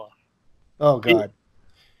terrible. Oh god.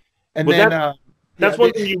 And then that's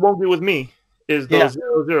one thing you won't do with me is those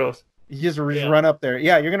 0-0s. You just run up there.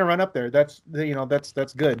 Yeah, you're gonna run up there. That's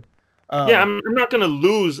that's good. I'm not gonna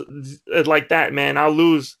lose like that, man. I'll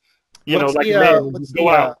lose. Go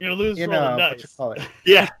out. You'll lose rolling dice.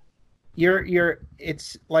 Yeah.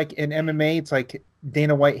 It's like in MMA. It's like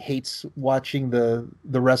Dana White hates watching the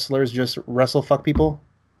wrestlers just wrestle fuck people.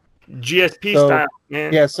 GSP style,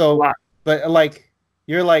 man. Yeah, but like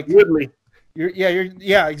you're like Woodley. You're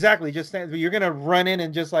exactly. Just you're gonna run in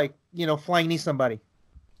and just like flying knee somebody.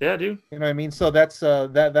 Yeah, dude. You know what I mean? So that's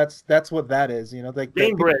what that is. Like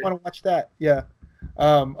people want to watch that. Yeah.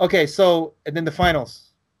 Okay, so and then the finals.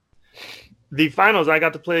 The finals, I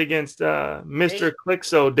got to play against Mr.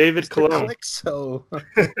 Clixo, David Colon. Clixo.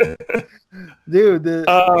 Dude, the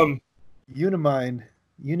Unimind,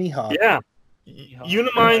 Unihawk. Yeah.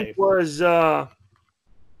 Unimind was that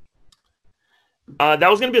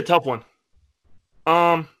was going to be a tough one.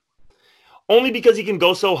 Only because he can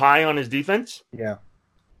go so high on his defense. Yeah.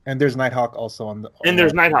 And there's Nighthawk also on the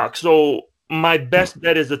there's Nighthawk. So my best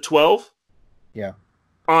bet is a 12. Yeah.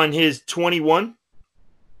 On his 21.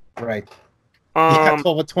 Right. 12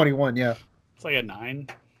 with 21, yeah. It's like a 9.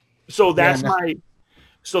 So that's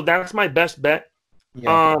my best bet.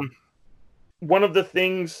 Yeah. One of the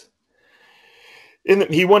things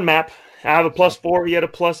he won map. I have a +4. He had a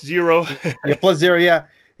 +0. Yeah, +0. Yeah.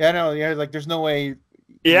 Yeah, no. Yeah, like there's no way.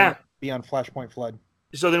 Yeah. Be on Flashpoint Flood.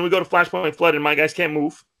 So then we go to Flashpoint Flood, and my guys can't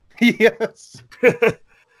move. Yes.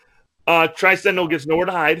 Tri-Sentinel gets nowhere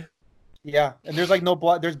to hide. Yeah, and there's like no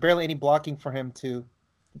block. There's barely any blocking for him to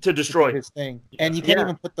destroy his thing, and you can't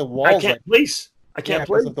even put the walls. I can't place. I can't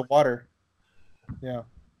place because of the water. Yeah.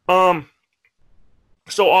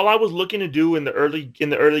 So all I was looking to do in the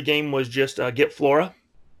early game was just get Flora.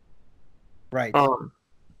 Right.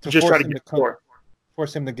 Just try to get Flora.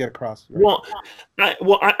 Force him to get across. Right?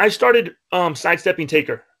 I started sidestepping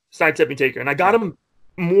Taker, and I got him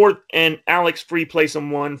more. And Alex free play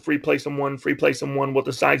someone with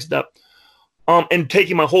the sidestep, and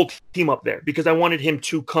taking my whole team up there because I wanted him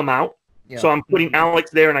to come out. Yeah. So I'm putting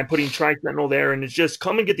Alex there, and I'm putting Tri-Sentinel there, and it's just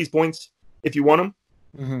come and get these points if you want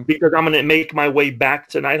them, because I'm going to make my way back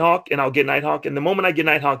to Nighthawk, and I'll get Nighthawk. And the moment I get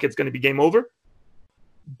Nighthawk, it's going to be game over.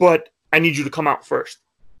 But I need you to come out first.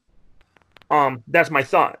 That's my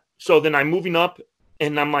thought. So then I'm moving up,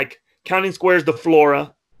 and I'm like counting squares to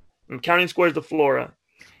Flora. I'm counting squares to Flora.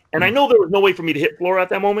 And I know there was no way for me to hit Flora at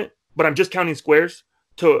that moment, but I'm just counting squares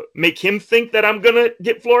to make him think that I'm going to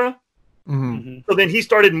get Flora. So then he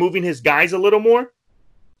started moving his guys a little more.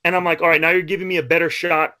 And I'm like, all right, now you're giving me a better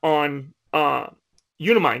shot on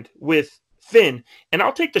Unimind with Finn. And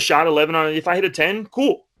I'll take the shot 11 on it. If I hit a 10,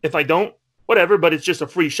 cool. If I don't, whatever. But it's just a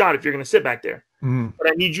free shot if you're going to sit back there. But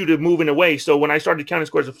I need you to move in a way. So when I started counting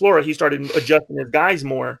squares with Flora, he started adjusting his guys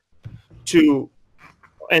more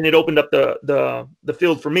and it opened up the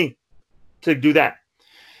field for me to do that.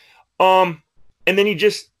 And then he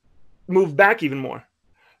just moved back even more.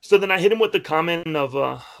 So then I hit him with the comment of,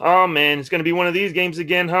 oh man, it's going to be one of these games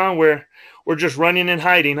again, huh? Where we're just running and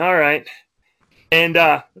hiding. All right. And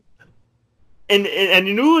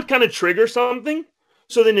you knew it would kind of trigger something.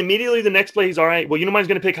 So then immediately the next play, he's all right. Well, Unimind's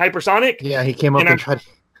going to pick Hypersonic. Yeah, he came up and tried.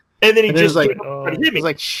 And then he just like, tried to hit me. He's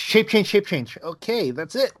like, shape change. Okay,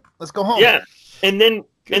 that's it. Let's go home. Yeah. And then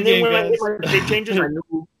when I hit my shape changes,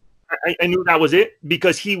 I knew that was it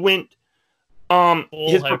because he went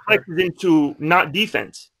his perplexes into not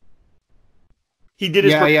defense. He did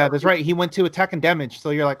his that's right. He went to attack and damage.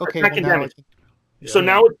 So you're like, okay, attack and damage. So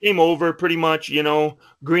now it came over pretty much,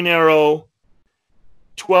 green arrow,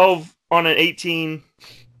 12 on an 18,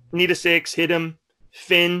 need a 6, hit him,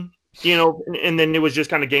 Finn, and then it was just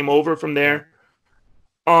kind of game over from there.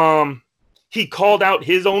 He called out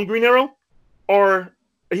his own green arrow, or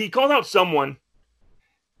he called out someone.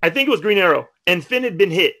 I think it was green arrow, and Finn had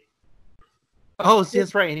been hit. Oh, see,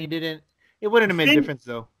 that's right. And he didn't. It wouldn't have made a difference,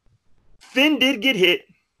 though. Finn did get hit.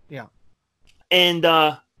 Yeah. And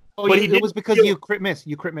but it was because you crit missed.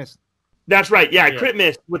 That's right. Yeah, I crit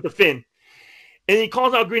missed with the Finn. And he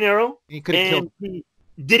calls out green arrow. He could have killed. He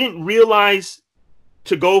didn't realize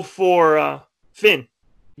to go for Finn.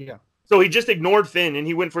 Yeah. So he just ignored Finn and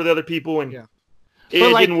he went for the other people, and it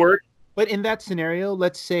didn't work. But in that scenario,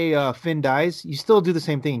 let's say Finn dies, you still do the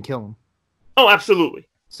same thing and kill him. Oh, absolutely.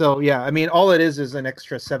 So yeah, I mean, all it is an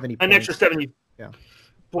extra 70 points. An extra 70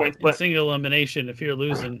 points. But single elimination, if you're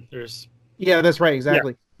losing, there's... Yeah, that's right,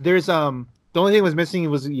 exactly. Yeah. There's the only thing that was missing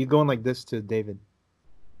was you going like this to David.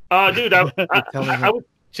 Dude, I was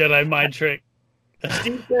Jedi mind trick.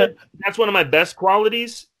 Steve said that's one of my best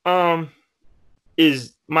qualities.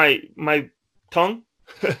 Is my tongue,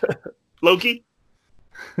 Loki,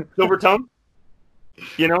 silver tongue.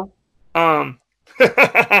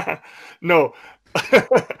 No,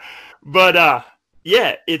 but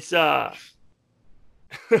yeah, it's what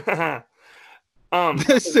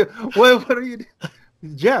are you doing?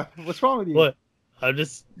 Jeff, what's wrong with you? What? I'm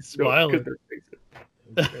just smiling.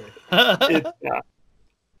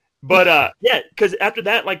 But because after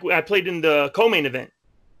that, like I played in the co-main event.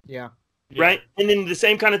 Yeah. Right? And then the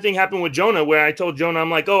same kind of thing happened with Jonah, where I told Jonah, I'm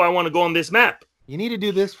like, oh, I want to go on this map. You need to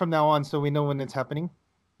do this from now on so we know when it's happening.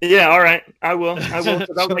 Yeah, all right. I will. I was like,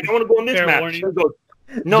 I want to go on this map. He goes,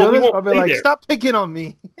 no, Jonah's we won't play there. Stop picking on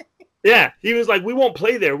me. Yeah. He was like, we won't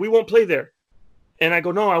play there. We won't play there. And I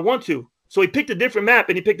go, no, I want to. So he picked a different map,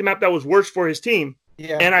 and he picked a map that was worse for his team.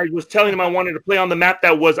 Yeah. And I was telling him I wanted to play on the map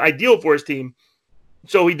that was ideal for his team.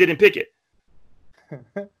 So he didn't pick it.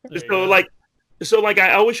 So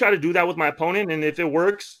I always try to do that with my opponent, and if it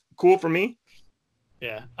works, cool for me.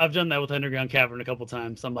 Yeah, I've done that with Underground Cavern a couple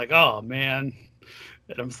times. I'm like, oh man,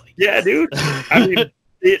 and I'm just like, yeah, dude. I mean,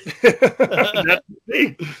 that's the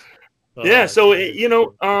thing. Yeah, so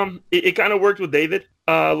it kind of worked with David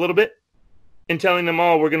a little bit, in telling them,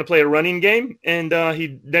 oh, we're going to play a running game, and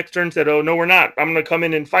he next turn said, oh no, we're not. I'm going to come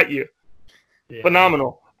in and fight you. Yeah.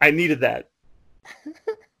 Phenomenal. I needed that.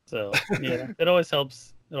 So yeah, it always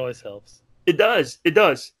helps. It does.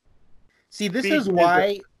 See, this is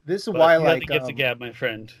why like get the gab, my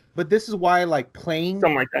friend. But this is why like playing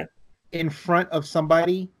something like that in front of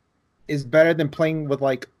somebody is better than playing with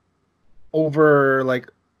like over like.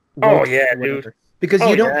 Oh yeah, dude. Because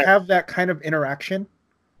you don't have that kind of interaction.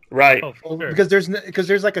 Right. Oh, sure. Because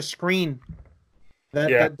there's like a screen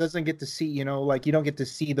that doesn't get to see, like you don't get to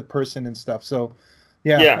see the person and stuff. So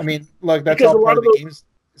yeah. I mean, like that's all part of the games.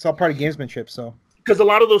 It's all part of gamesmanship. So because a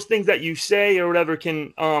lot of those things that you say or whatever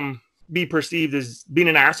can be perceived as being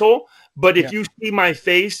an asshole, but if you see my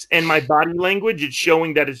face and my body language, it's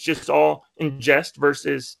showing that it's just all in jest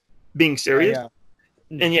versus being serious.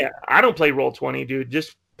 And I don't play Roll20, dude,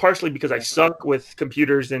 just partially because I suck with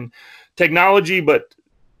computers and technology, but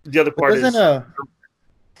the other part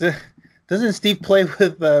doesn't Steve play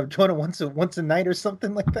with Jonah once a night or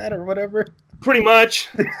something like that or whatever? Pretty much.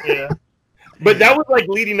 Yeah. But that was like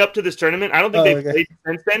leading up to this tournament. I don't think they've played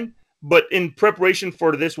since then. But in preparation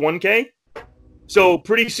for this 1K, So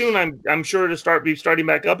pretty soon, I'm sure to be starting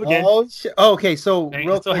back up again. Okay. So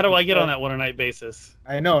how do I get on that one a night basis?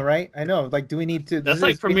 I know, right? I know. Like, do we need to? That's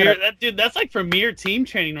like premier. That's like premier team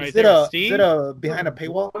training right there, Steve. Is it a behind a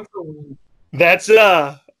paywall? That's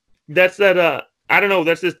that. I don't know.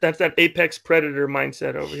 That's that apex predator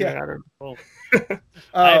mindset over here. I don't know.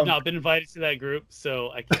 I have not been invited to that group,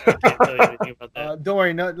 so I can't tell you anything about that. Don't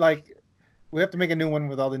worry. No, like we have to make a new one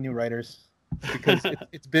with all the new writers because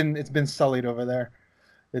it's been sullied over there.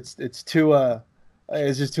 It's too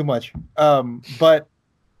it's just too much. But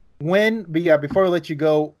before we let you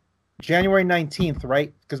go, January 19th,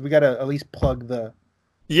 right? Because we gotta at least plug the.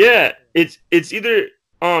 Yeah, it's either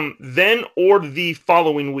then or the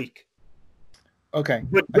following week. Okay,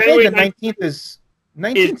 but I feel like the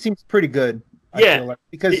 19th seems pretty good. I feel like,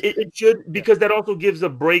 because it should, because that also gives a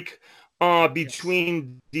break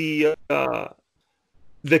between the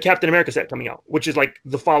Captain America set coming out, which is like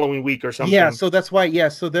the following week or something. Yeah, so that's why. Yeah,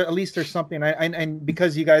 so there at least there's something. And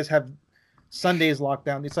because you guys have Sundays locked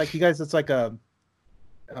down, it's like you guys. It's like a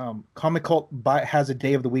Comic Cult has a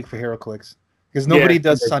day of the week for HeroClix because nobody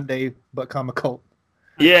does Sunday but Comic Cult.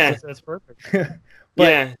 Yeah, that's perfect.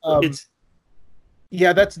 But,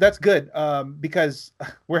 that's good. Because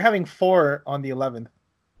we're having 4 on the 11th.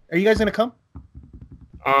 Are you guys gonna come?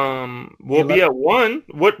 We'll be at 1.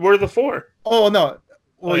 What were the 4? Oh no.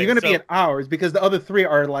 Well, you're gonna be at ours because the other 3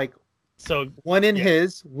 are like one in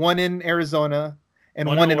his, one in Arizona, and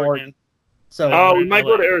one in Oregon. So we might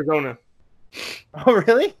go to Arizona. Oh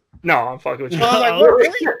really? No, I'm fucking with you. I was like, what,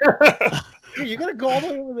 really? Dude, you're gonna go all the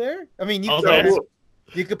way over there? I mean,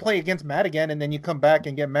 you could play against Matt again, and then you come back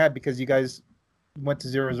and get mad because you guys went to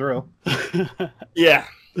 0-0. Yeah,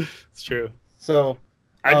 it's true. So,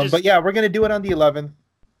 but yeah, we're gonna do it on the 11th,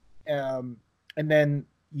 and then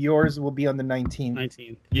yours will be on the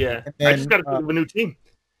 19th. Yeah, then, I just got to think of a new team.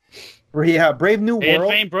 Yeah, Brave New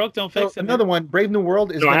World. If ain't broke, don't fix it. Another one, Brave New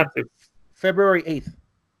World is February 8th.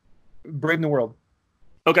 Brave New World.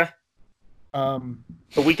 Okay. A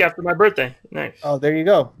week after my birthday. Nice. Oh, there you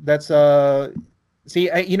go. That's see,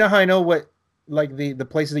 you know how I know what like the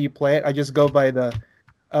places that you play it? I just go by the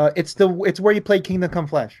it's where you play Kingdom Come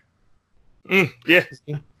Flash. Yeah.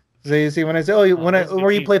 So you see when I say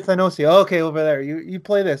where you play Thanosia? Oh, okay, over there. You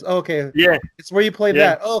play this. Oh, okay. Yeah. It's where you play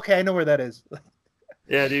that. Oh, okay, I know where that is.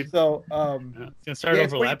 Yeah, dude. So it's gonna start overlapping.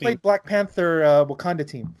 It's where you play Black Panther Wakanda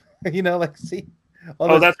team. You know, like see.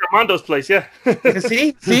 That's Armando's place, yeah.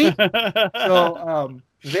 See. So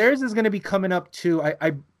theirs is going to be coming up too.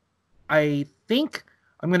 I think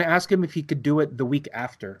I'm going to ask him if he could do it the week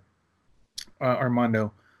after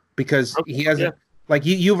Armando, because he hasn't. Like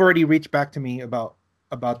you've already reached back to me about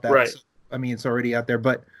that. Right. So, I mean, it's already out there,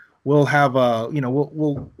 but we'll have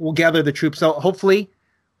we'll gather the troops. So hopefully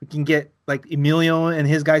we can get like Emilio and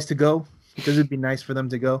his guys to go, because it'd be nice for them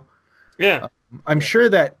to go. Yeah. I'm sure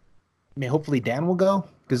that. I mean, hopefully Dan will go,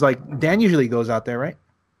 because like Dan usually goes out there, right?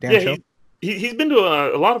 Dan he's been to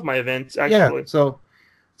a lot of my events actually. Yeah,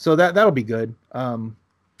 so that'll be good.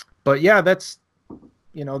 But yeah, that's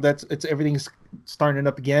everything's starting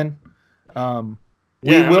up again.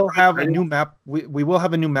 We will have a new map. We will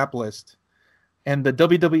have a new map list, and the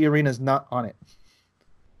WWE Arena is not on it.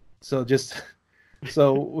 So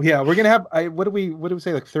we're gonna have. What do we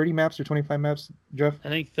say? Like 30 maps or 25 maps, Jeff? I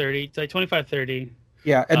think 30. It's like 25, 30.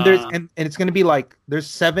 Yeah, and there's and it's gonna be like there's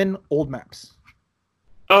 7 old maps.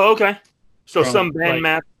 Oh, okay. So some band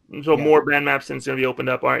maps, more band maps, and it's gonna be opened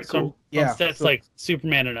up. All right, cool. Yeah, that's like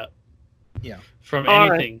Superman and up. Yeah, from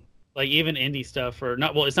anything, like even indie stuff or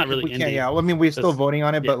not. Well, it's not really indie. Yeah, well, I mean we're still voting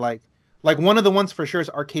on it, but like one of the ones for sure is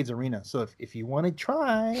Arcades Arena. So if you want to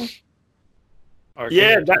try,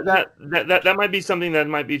 that might be something that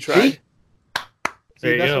might be tried.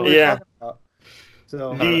 There you go. Yeah.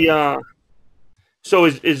 So So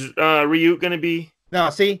is Ryuk going to be?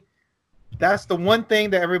 No, see, that's the one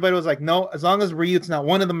thing that everybody was like, no, as long as Ryuk's not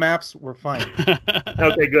one of the maps, we're fine.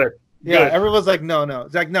 Okay, good. Yeah, everyone's like, no.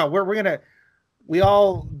 It's like, no, we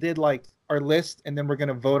all did like our list, and then we're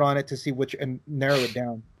gonna vote on it to see which and narrow it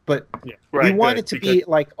down. But we want it to be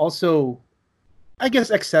like also, I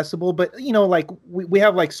guess, accessible. But like we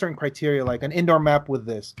have like certain criteria, like an indoor map with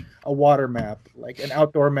this, a water map, like an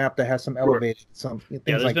outdoor map that has some elevated things.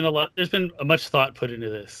 There's been a lot. There's been much thought put into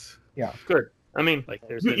this. Yeah, good. I mean, like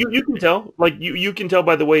you can tell, like you can tell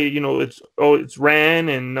by the way it's ran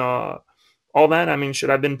and all that. I mean,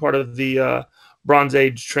 I've been part of the Bronze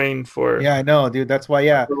Age train for. Yeah, I know, dude. That's why.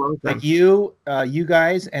 Yeah, like you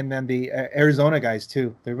guys, and then the Arizona guys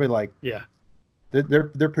too. They were like,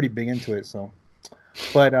 they're pretty big into it. So,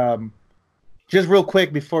 but just real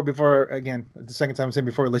quick before again, the second time I'm saying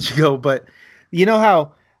before I let you go, but you know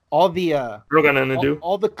how all the We're gonna do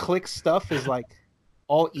all the click stuff is like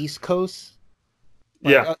all East Coast.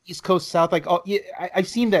 Like, yeah. East Coast, South. Like, oh, yeah, I've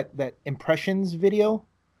seen that impressions video.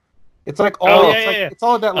 It's like all. Oh, It's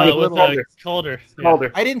all that like little. Calder.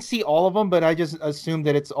 Calder. I didn't see all of them, but I just assumed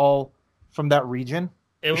that it's all from that region.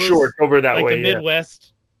 It was Sure, over that like way. the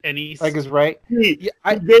Midwest and East. Like, is right.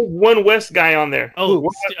 I gave one West guy on there. Oh,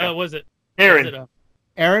 was it Aaron? Was it,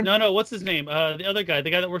 Aaron? No. What's his name? The other guy, the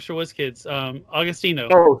guy that works for WizKids, Augustino.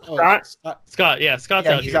 Oh, Scott. Scott. Yeah, Scott's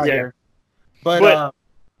out he's here. out here. But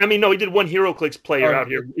I mean, no, he did one HeroClix player out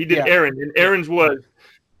here. He did Aaron, and Aaron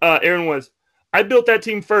was. I built that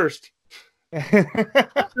team first.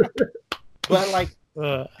 but like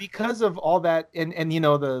because of all that, and you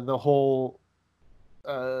know the whole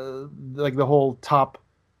like the whole top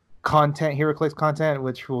content, HeroClix content,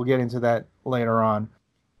 which we'll get into that later on.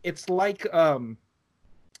 It's like a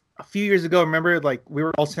few years ago. Remember, like we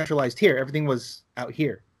were all centralized here. Everything was out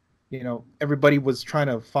here. You know, everybody was trying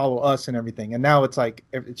to follow us and everything, and now it's like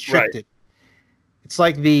it's shifted. Right.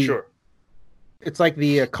 It's like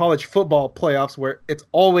the college football playoffs where it's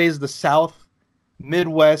always the South,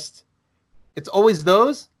 Midwest. It's always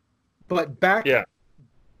those, but back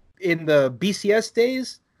in the BCS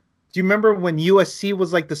days, do you remember when USC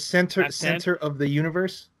was like the center of the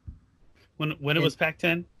universe? When it was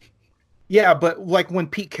Pac-10? Yeah, but like when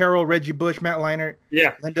Pete Carroll, Reggie Bush, Matt Leinart,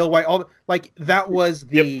 Lindell White, like that was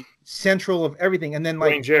the central of everything. And then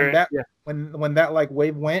like when that like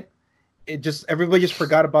wave went, it just everybody just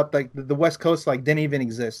forgot about like the West Coast like didn't even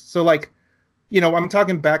exist. So like, you know, I'm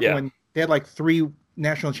talking back when they had like 3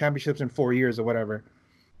 national championships in 4 years or whatever.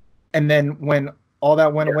 And then when all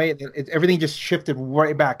that went away, everything just shifted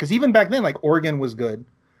right back. Because even back then, like Oregon was good,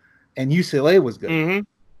 and UCLA was good. Mm-hmm.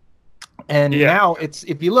 And now it's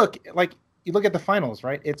if you look at the finals,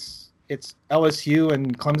 right? It's LSU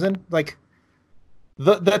and Clemson. Like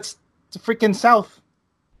that's the freaking South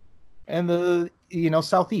and the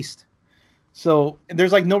Southeast. So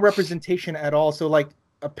there's like no representation at all. So like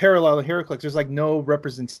a parallel to HeroClix, there's like no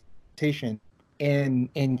representation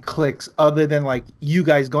in clicks other than like you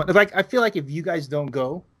guys going. Like I feel like if you guys don't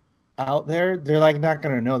go out there, they're like not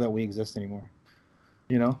gonna know that we exist anymore.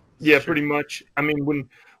 You know? Yeah, pretty much. I mean,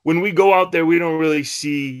 when we go out there, we don't really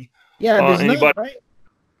see there's anybody. None, right?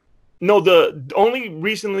 No, the only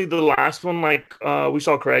recently the last one, like we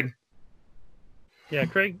saw Craig. Yeah,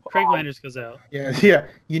 Craig Landers goes out. Yeah.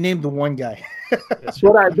 You named the one guy. I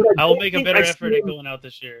will make a better effort at going out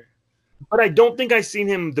this year. But I don't think I seen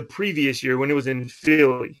him the previous year when it was in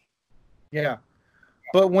Philly. Yeah,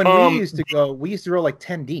 but when we used to go like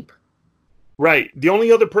 10 deep. Right. The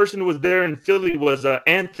only other person who was there in Philly was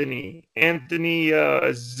Anthony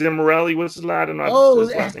Zimmerelli. What's his last name?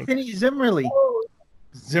 Anthony Zimmerelli.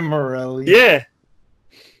 Zimmerelli.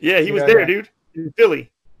 Yeah, he was there, dude, in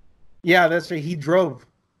Philly. Yeah, that's right. He drove.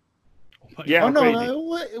 Yeah. Oh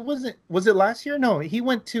no, it wasn't. Was it last year? No, he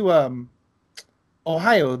went to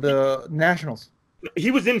Ohio, the Nationals.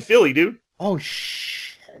 He was in Philly, dude. Oh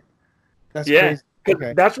shit. That's crazy.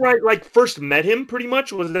 Okay. That's where I like first met him. Pretty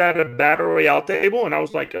much was at a battle royale table, and I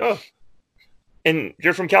was like, "Oh, and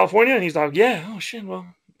you're from California?" And he's like, "Yeah." Oh shit. Well,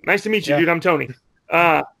 nice to meet you, dude. I'm Tony.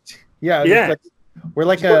 We're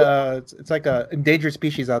like it's like a endangered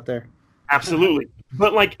species out there. Absolutely.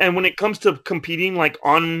 But like, and when it comes to competing, like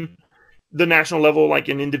on the national level, like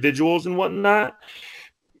in individuals and whatnot,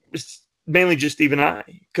 it's mainly just Steve and I,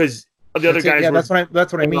 because the other guys. Yeah, that's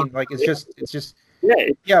what I mean. Like, it's just.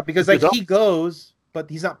 Yeah, because like he goes, but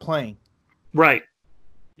he's not playing. Right.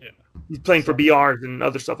 Yeah. He's playing for BRs and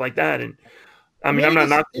other stuff like that, and I mean, I'm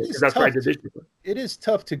not because that's what I did this year. It is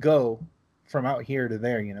tough to go from out here to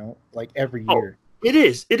there, you know, like every year. It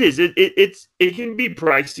is. It can be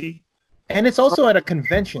pricey. And it's also at a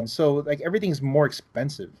convention, so like everything's more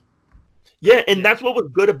expensive. Yeah, and that's what was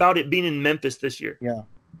good about it being in Memphis this year. Yeah.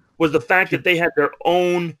 Was the fact that they had their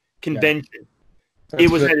own convention. Yeah. It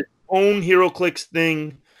was had its own HeroClix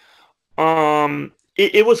thing.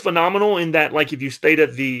 It was phenomenal in that, like, if you stayed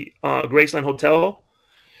at the Graceland Hotel,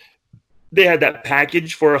 they had that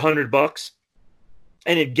package for $100,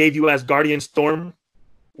 and it gave you as Guardian Storm.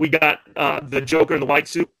 We got the Joker in the white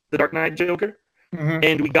suit, the Dark Knight Joker,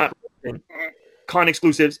 and we got con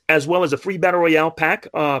exclusives as well as a free Battle Royale pack,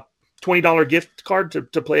 $20 gift card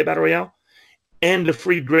to play a Battle Royale, and a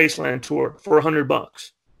free Graceland tour for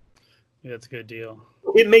 $100. Yeah, that's a good deal.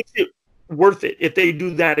 It makes it worth it if they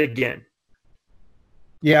do that again.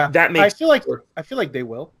 Yeah, that makes. I feel like they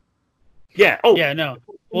will. Yeah. Oh, yeah. No.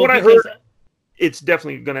 Well, what I heard, it's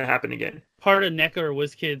definitely going to happen again. Part of NECA or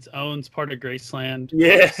WizKids owns part of Graceland.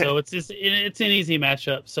 Yeah. So it's an easy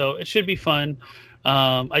matchup. So it should be fun.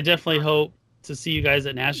 I definitely hope to see you guys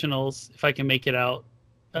at Nationals if I can make it out.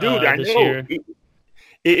 Dude, I this know. year.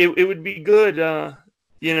 It would be good.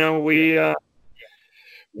 You know, we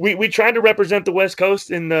tried to represent the West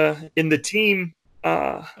Coast in the team.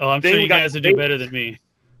 I'm sure you guys would do better than me.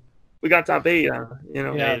 We got top 8. You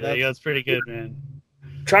know, Yeah, that's pretty good, man.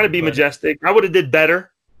 Trying to be Majestic. I would have did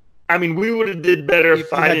better. I mean, we would have did better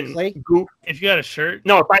if I didn't goop. If you had a shirt?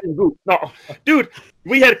 No, if I didn't goop. No. Dude,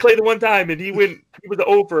 we had Clay the one time, and he was the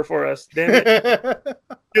over for us. Damn it.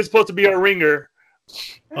 He was supposed to be our ringer.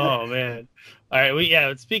 Oh, man. All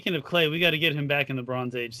right. Speaking of Clay, we got to get him back in the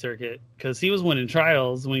Bronze Age circuit because he was winning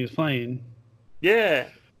trials when he was playing. Yeah.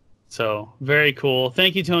 So, very cool.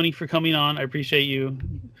 Thank you, Tony, for coming on. I appreciate you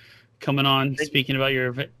coming on, speaking about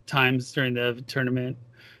your times during the tournament.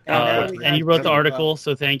 And you wrote the article,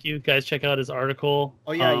 so thank you. Guys, check out his article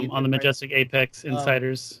on the Majestix Apex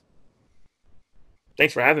Insiders.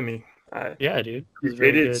 Thanks for having me. Yeah, dude.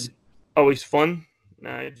 It is always fun.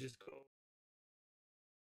 Just go.